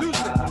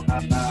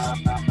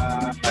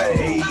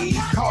 Hey,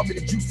 call me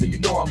the juice and you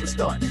know I'm a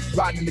stunt.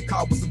 Riding in the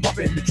car with some bump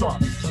in the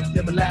trunk.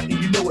 Never laughing,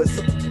 you know it's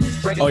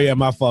oh yeah,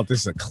 my fault.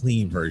 This is a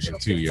clean version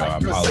too, y'all. I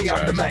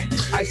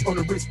apologize. Ice on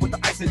the wrist with the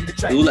ice in the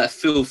chain. All that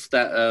filth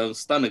that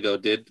Stunner Girl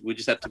did, we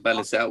just had to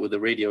balance it out with the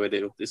radio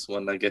edit of this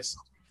one, I guess.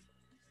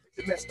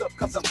 Messed up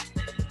cause I'm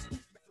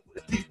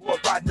people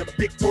riding the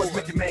big toys,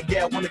 make your man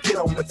gal wanna get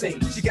on my team.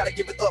 She gotta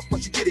give it up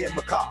when she get in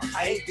my car.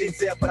 I ain't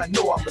Denzel, but I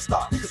know I'm a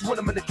star. Cause when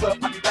I'm in the club,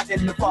 I be back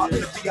in the bar,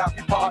 in the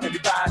VIP bar, and be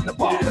buying the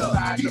bar.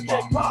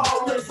 DJ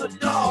Paul is a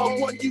dog,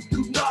 one you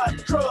do not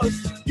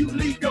trust. You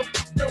leave your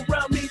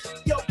around me,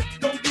 yo,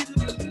 don't get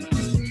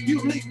it.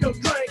 You leave your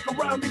drink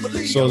around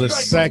me. So the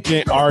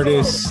second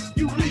artist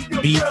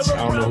beat, I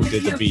don't know who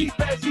did the beat.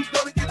 Like this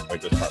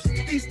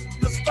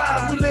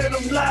part. We let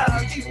them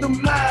lie, keep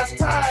them lies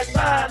tied,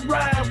 line,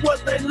 rhyme,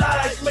 what they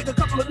like, make a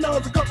couple of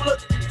no's, a couple of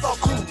so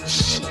cool.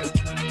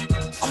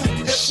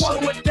 And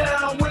swallow it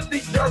down with the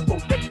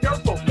yerbo.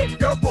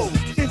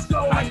 It's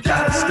going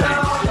down.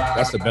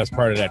 That's the best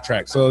part of that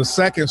track. So the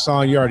second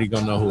song, you already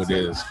gonna know who it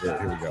is, but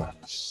here we go.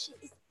 Is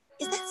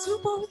that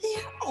Snoop over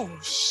there? Oh,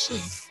 shit.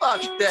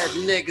 Fuck that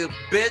nigga,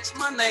 bitch.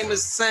 My name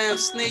is Sam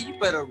Snead. You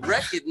better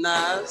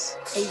recognize.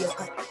 Hey, yo,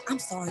 I'm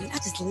sorry. I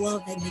just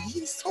love that nigga.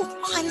 He's so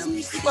fine. His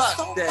music Fuck is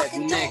so that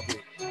fucking nigga.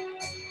 dope.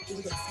 Hey,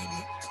 look,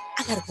 Sam,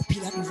 I gotta go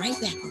pee. I'll be right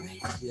back, all right?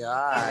 Yeah, all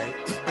right.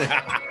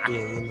 Yeah,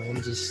 you know,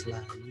 I'm just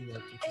sliding. You know,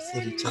 people say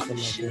they checking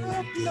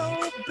my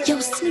game. Yo,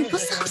 Snoop,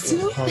 what's up,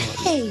 Snoop?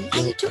 Hey,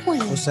 how you doing?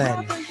 What's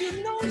happening?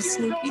 Yo,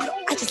 Snoop, you know,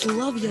 I just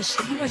love your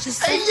shit. You are just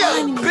so Hey,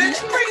 yo, fine. bitch,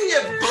 bring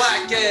your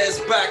black ass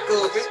back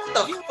over.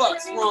 What the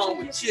fuck's wrong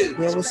with you?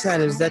 Yeah, what's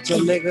that? Is that your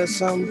nigga or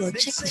something? Look,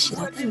 check this shit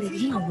out. That nigga,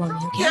 he don't want me,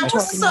 okay? Yeah, I'm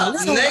what's talking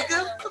up, to you.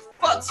 nigga? What the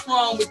fuck's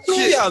wrong with you?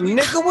 Yo,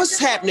 nigga, what's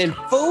happening,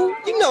 fool?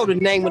 You know the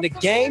name of the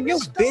game. Your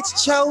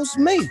bitch chose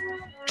me.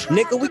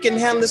 Nigga, we can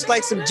handle this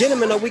like some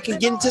gentlemen or we can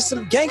get into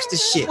some gangster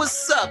shit.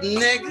 What's up,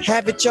 nigga?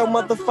 Have it your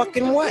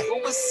motherfucking way.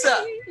 What's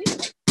up?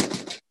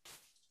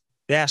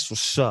 That's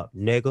what's up,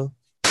 nigga.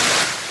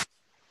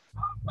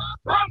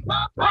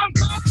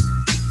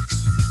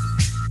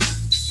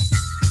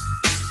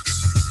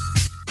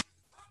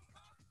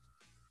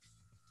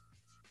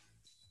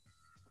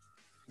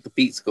 The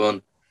beat's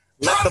gone.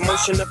 Let the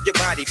motion of your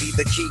body be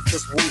the key,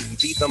 cause we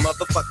be the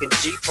motherfucking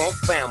G-Funk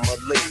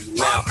family.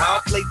 Now,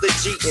 I'll play the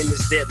G in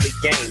this deadly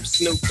game.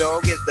 Snoop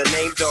Dogg is the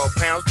name, dog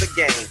pounds the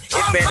game.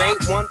 If it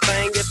ain't one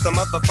thing, it's the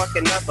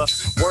motherfucking other.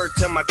 Word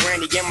to my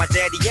granny and my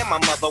daddy and my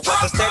mother.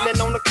 Whether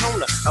standing on the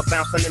corner or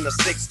bouncing in the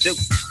 6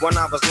 deuce. When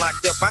I was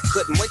locked up, I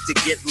couldn't wait to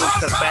get loose.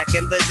 Cause back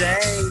in the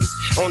days,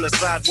 on the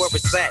side where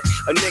it's at,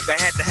 a nigga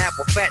had to have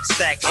a fat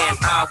stack, and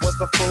I was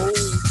a fool.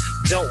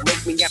 Don't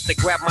make me have to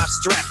grab my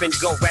strap and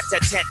go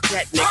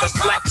rat-tat-tat-tat, nigga.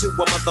 Slap to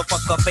a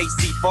motherfucker face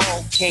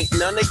ball. Can't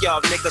none of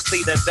y'all niggas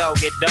see the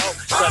dog it dog.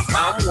 Cause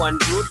I'm one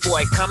good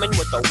boy coming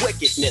with the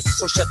wickedness.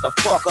 So shut the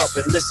fuck up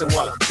and listen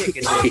while I'm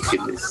kicking it. Blam to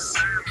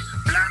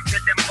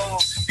them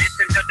balls,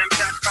 listen to them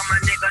shots from a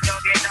nigga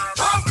dog it dog.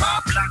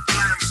 Block blam,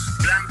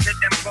 blam to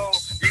them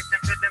balls, listen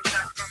to them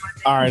shots from a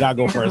nigga. All right, I'll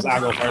go first.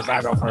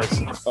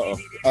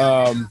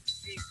 Uh-oh.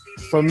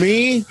 For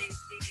me,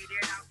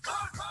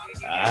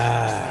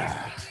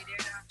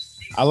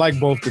 I like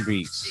both the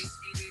beats.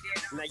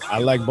 I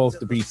like both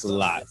the beats a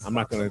lot. I'm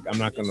not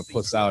gonna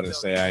puss out and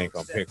say I ain't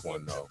gonna pick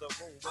one though.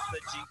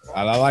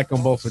 I like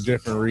them both for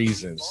different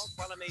reasons.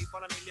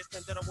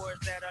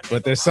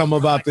 But there's something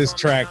about this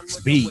track's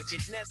beat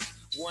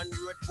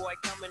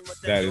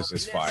that is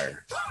just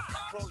fire.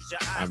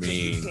 I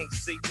mean,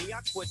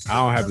 I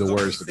don't have the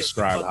words to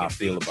describe how I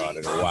feel about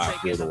it or why I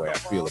feel the way I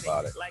feel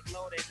about it.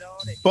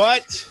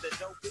 But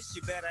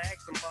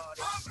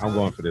I'm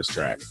going for this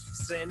track.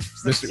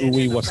 Mr.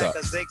 Uwe, what's up?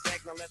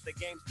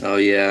 Oh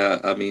yeah,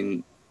 I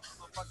mean,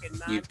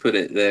 you put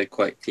it there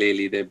quite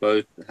clearly. They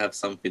both have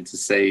something to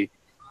say,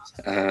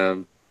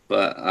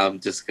 but I'm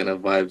just gonna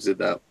vibes with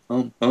that.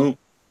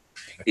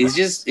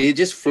 It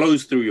just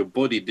flows through your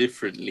body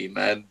differently,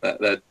 man.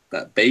 That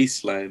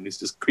bass line is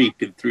just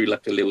creeping through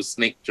like a little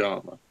snake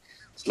charmer.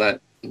 It's like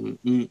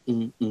you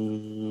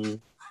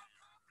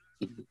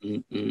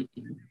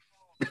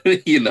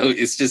know,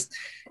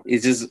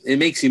 it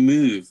makes you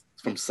move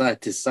from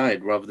side to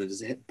side rather than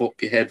just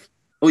bop your head.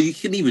 Oh, you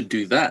can even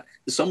do that.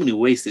 There's so many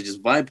ways to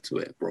just vibe to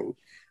it, bro.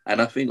 And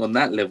I think on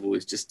that level,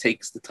 it just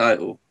takes the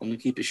title. I'm gonna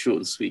keep it short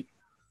and sweet.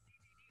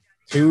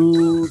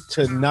 2-0.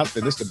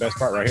 This is the best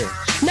part right here.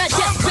 Now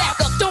just back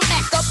up, don't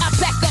act up. I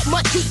back up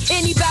my teeth.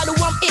 Any battle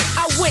I'm in,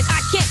 I win. I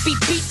can't be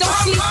beat. Don't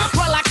sleep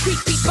while I creep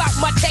about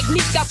my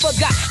technique. I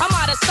forgot I'm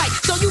out of sight,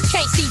 so you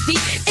can't see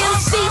deep.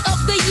 MC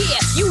of the year,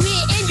 you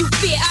hear and you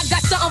fear. I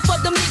got something for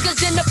them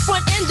niggas in the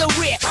front and the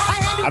rear.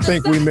 I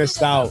think we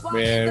missed out,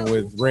 man,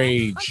 with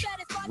Rage.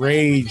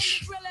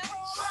 Rage,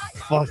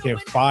 fucking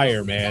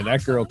fire, man.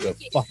 That girl could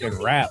fucking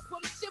rap.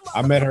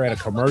 I met her at a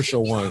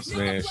commercial once,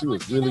 man. She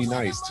was really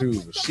nice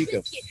too. She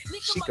could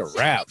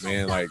rap,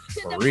 man. Like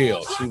for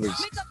real. She was,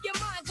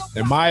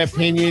 in my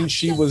opinion,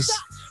 she was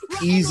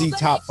easy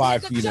top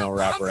 5 female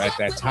rapper at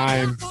that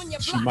time.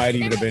 She might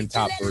even have been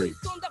top 3.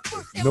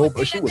 No,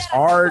 but she was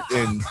hard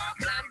and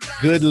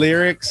good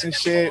lyrics and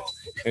shit.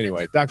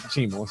 Anyway, Dr.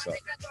 Chima, what's up?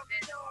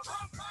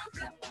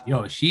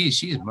 Yo,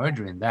 she's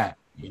murdering that.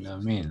 You know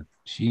what I mean?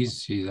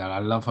 She's I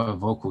love her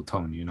vocal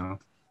tone, you know.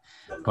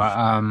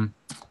 But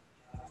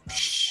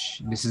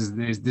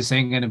this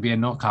ain't gonna be a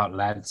knockout,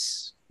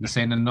 lads. This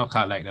ain't a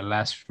knockout like the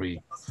last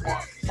 3.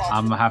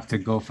 I'm gonna have to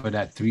go for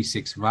that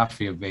 3-6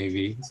 Mafia,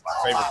 baby. My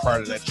favorite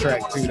part of that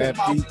track too. That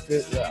beat.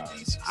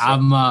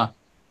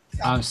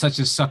 I'm such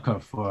a sucker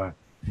for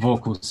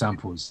vocal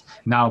samples.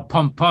 Now,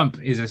 Pump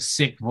Pump is a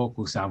sick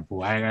vocal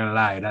sample. I ain't gonna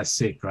lie, that's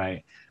sick,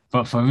 right?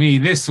 But for me,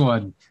 this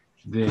one,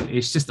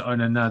 it's just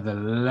on another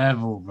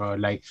level, bro.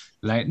 Like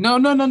no.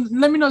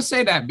 Let me not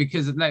say that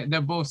because like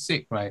they're both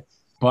sick, right?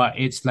 But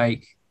it's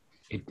like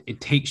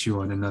it takes you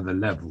on another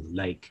level.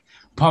 Like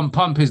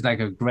Pump is like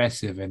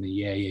aggressive and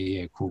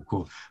yeah,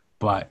 cool.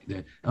 But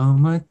the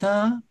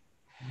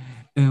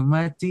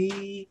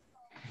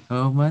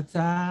Oh my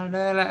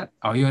time.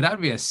 Oh, yo, that'd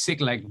be a sick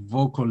like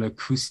vocal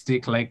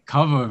acoustic like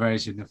cover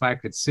version if I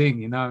could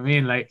sing, you know what I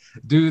mean? Like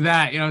do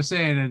that, you know what I'm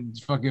saying, and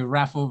fucking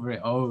rap over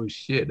it. Oh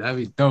shit, that'd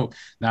be dope.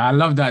 Now I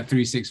love that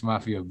 3-6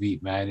 Mafia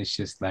beat, man. It's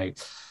just like,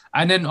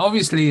 and then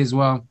obviously as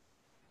well,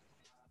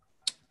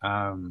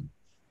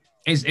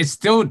 it's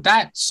still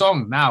that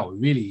song now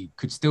really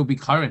could still be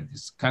current.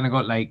 It's kind of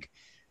got like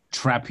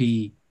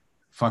trappy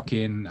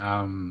fucking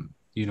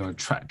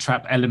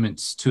trap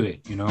elements to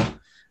it, you know.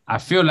 I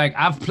feel like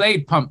I've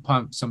played Pump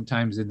Pump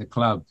sometimes in the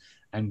club,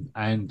 and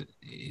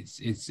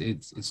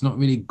it's not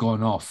really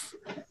gone off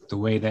the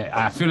way that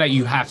I feel like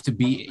you have to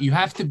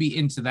be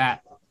into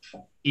that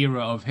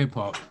era of hip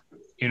hop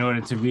in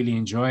order to really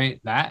enjoy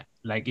that.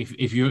 Like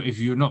if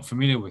you're not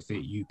familiar with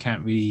it, you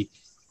can't really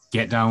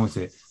get down with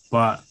it.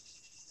 But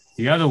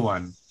the other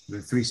one, the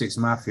 3-6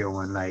 Mafia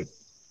one, like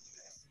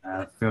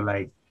I feel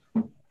like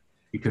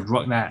you could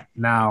rock that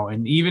now,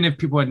 and even if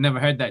people had never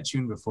heard that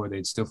tune before,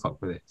 they'd still fuck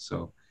with it.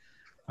 So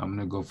I'm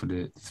gonna go for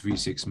the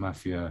 3-6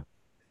 Mafia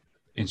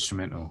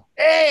instrumental.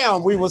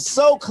 Damn, we were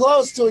so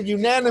close to a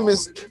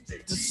unanimous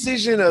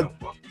decision of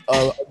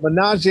a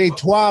menage a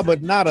trois,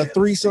 but not a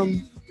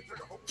threesome.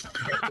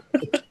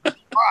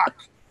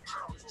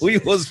 We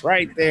was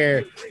right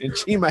there, and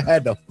Chima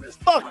had to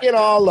fuck it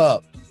all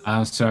up.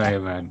 I'm sorry,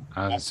 man.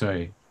 I'm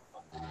sorry.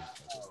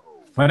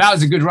 But that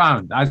was a good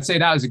round. I'd say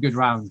that was a good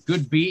round.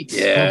 Good beats.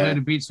 Yeah. Both of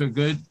the beats were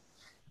good.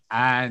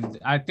 And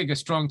I think a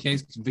strong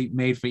case could be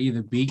made for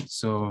either beat.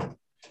 So,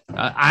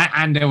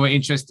 and there were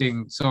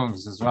interesting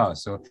songs as well.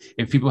 So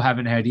if people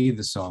haven't heard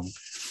either song,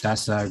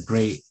 that's a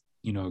great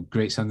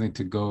something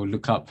to go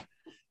look up.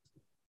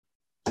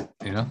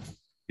 You know?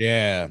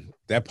 Yeah,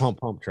 that Pump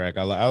track.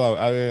 I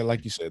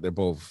like you said, they're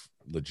both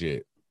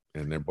legit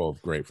and they're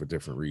both great for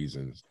different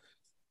reasons.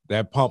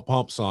 That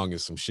Pump song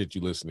is some shit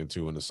you listening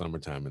to in the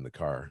summertime in the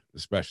car,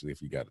 especially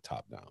if you got a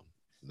top down.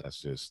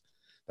 That's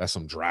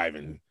some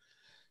driving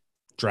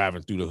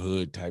through the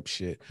hood type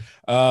shit.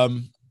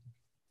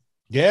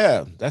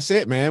 Yeah, that's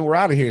it, man. We're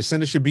out of here.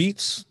 Send us your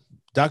beats.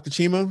 Dr.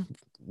 Chima,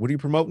 what are you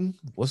promoting?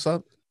 What's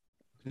up?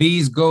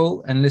 Please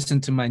go and listen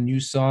to my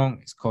new song.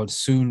 It's called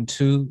Soon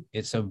 2.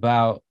 It's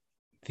about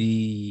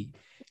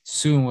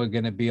soon we're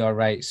going to be all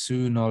right.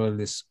 Soon all of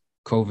this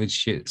COVID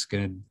shit's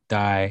going to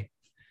die.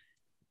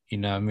 You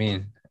know what I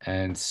mean?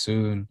 And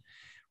soon,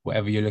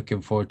 whatever you're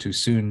looking forward to,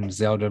 soon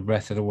Zelda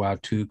Breath of the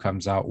Wild 2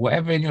 comes out.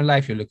 Whatever in your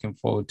life you're looking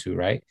forward to,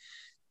 right?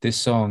 This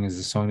song is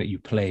the song that you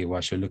play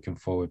whilst you're looking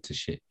forward to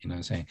shit. You know what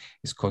I'm saying?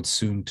 It's called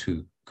Soon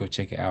 2. Go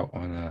check it out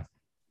on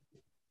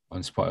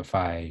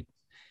Spotify,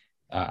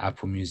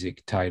 Apple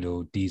Music,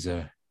 Tidal,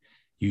 Deezer,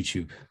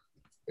 YouTube.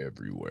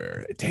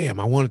 Everywhere. Damn,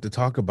 I wanted to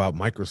talk about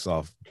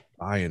Microsoft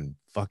buying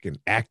fucking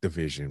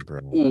Activision, bro.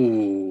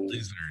 Ooh.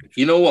 Blizzard.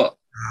 You know what?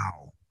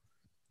 Wow.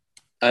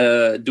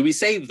 Do we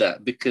save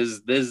that?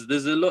 Because there's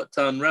a lot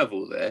to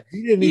unravel there.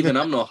 We didn't even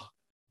I'm not.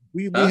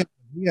 We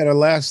had our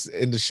last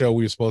in the show.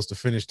 We were supposed to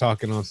finish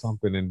talking on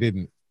something and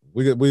didn't.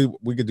 We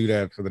could do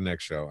that for the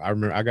next show. I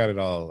remember I got it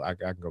all. I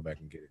can go back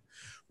and get it.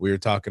 We were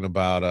talking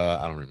about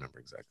I don't remember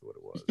exactly what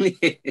it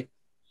was.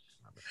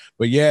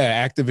 But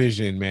yeah,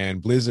 Activision, man,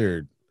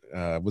 Blizzard,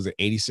 was it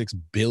 $86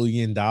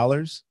 billion?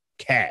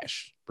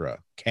 Cash, bro.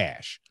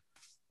 Cash.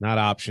 Not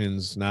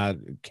options, not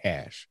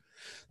cash.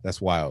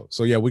 That's wild.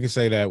 So yeah, we can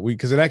say that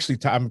because it actually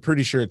I'm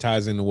pretty sure it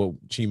ties into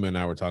what Chima and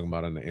I were talking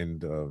about on the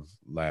end of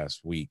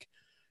last week.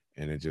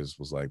 And it just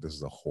was like, this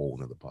is a whole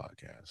nother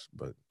podcast.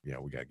 But yeah,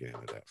 we got to get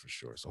into that for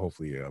sure. So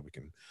hopefully we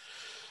can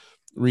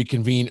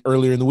reconvene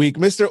earlier in the week.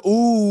 Mr.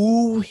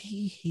 Ooh,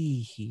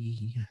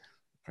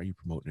 are you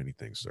promoting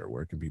anything, sir?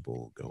 Where can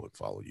people go and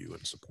follow you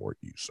and support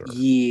you, sir?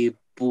 Yeah,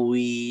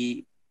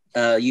 boy.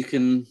 You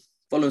can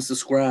follow and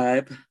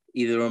subscribe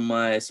either on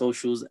my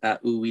socials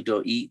at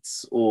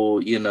ooey.eats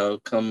or,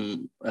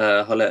 come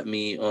holler at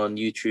me on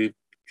YouTube,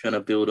 trying to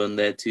build on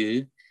there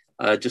too.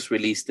 I just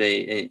released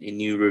a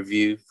new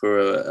review for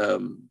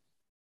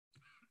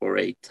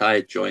a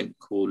Thai joint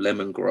called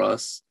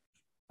Lemongrass.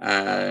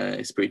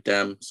 It's pretty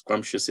damn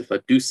scrumptious if I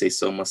do say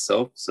so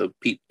myself. So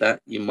peep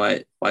that. You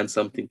might find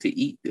something to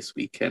eat this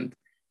weekend.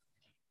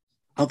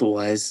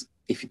 Otherwise,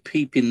 if you're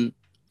peeping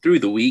through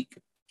the week,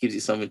 gives you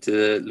something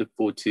to look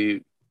forward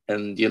to,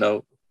 and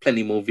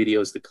plenty more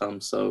videos to come.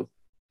 So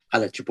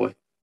I'll let you, boy.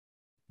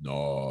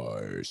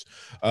 Nice.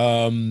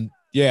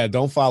 Yeah,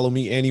 don't follow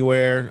me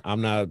anywhere.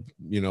 I'm not,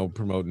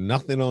 promoting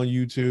nothing on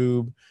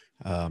YouTube.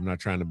 I'm not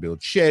trying to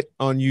build shit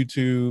on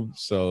YouTube.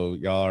 So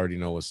y'all already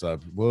know what's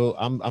up. Well,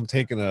 I'm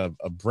taking a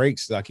break.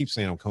 So I keep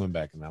saying I'm coming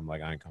back, and I'm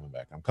like, I ain't coming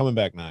back. I'm coming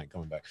back now. I ain't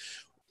coming back.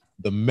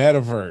 The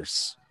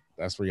metaverse.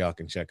 That's where y'all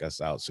can check us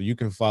out. So you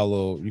can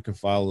follow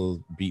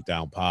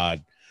Beatdown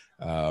Pod.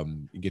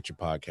 You get your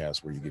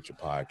podcast where you get your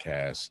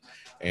podcasts.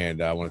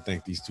 And I want to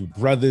thank these two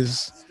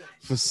brothers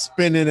for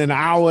spending an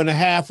hour and a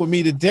half with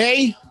me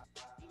today.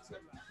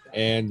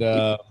 And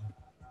yeah,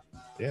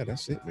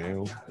 that's it,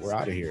 man. We're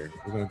out of here.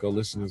 We're gonna go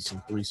listen to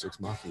some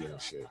 3-6 Mafia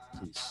and shit.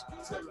 Peace.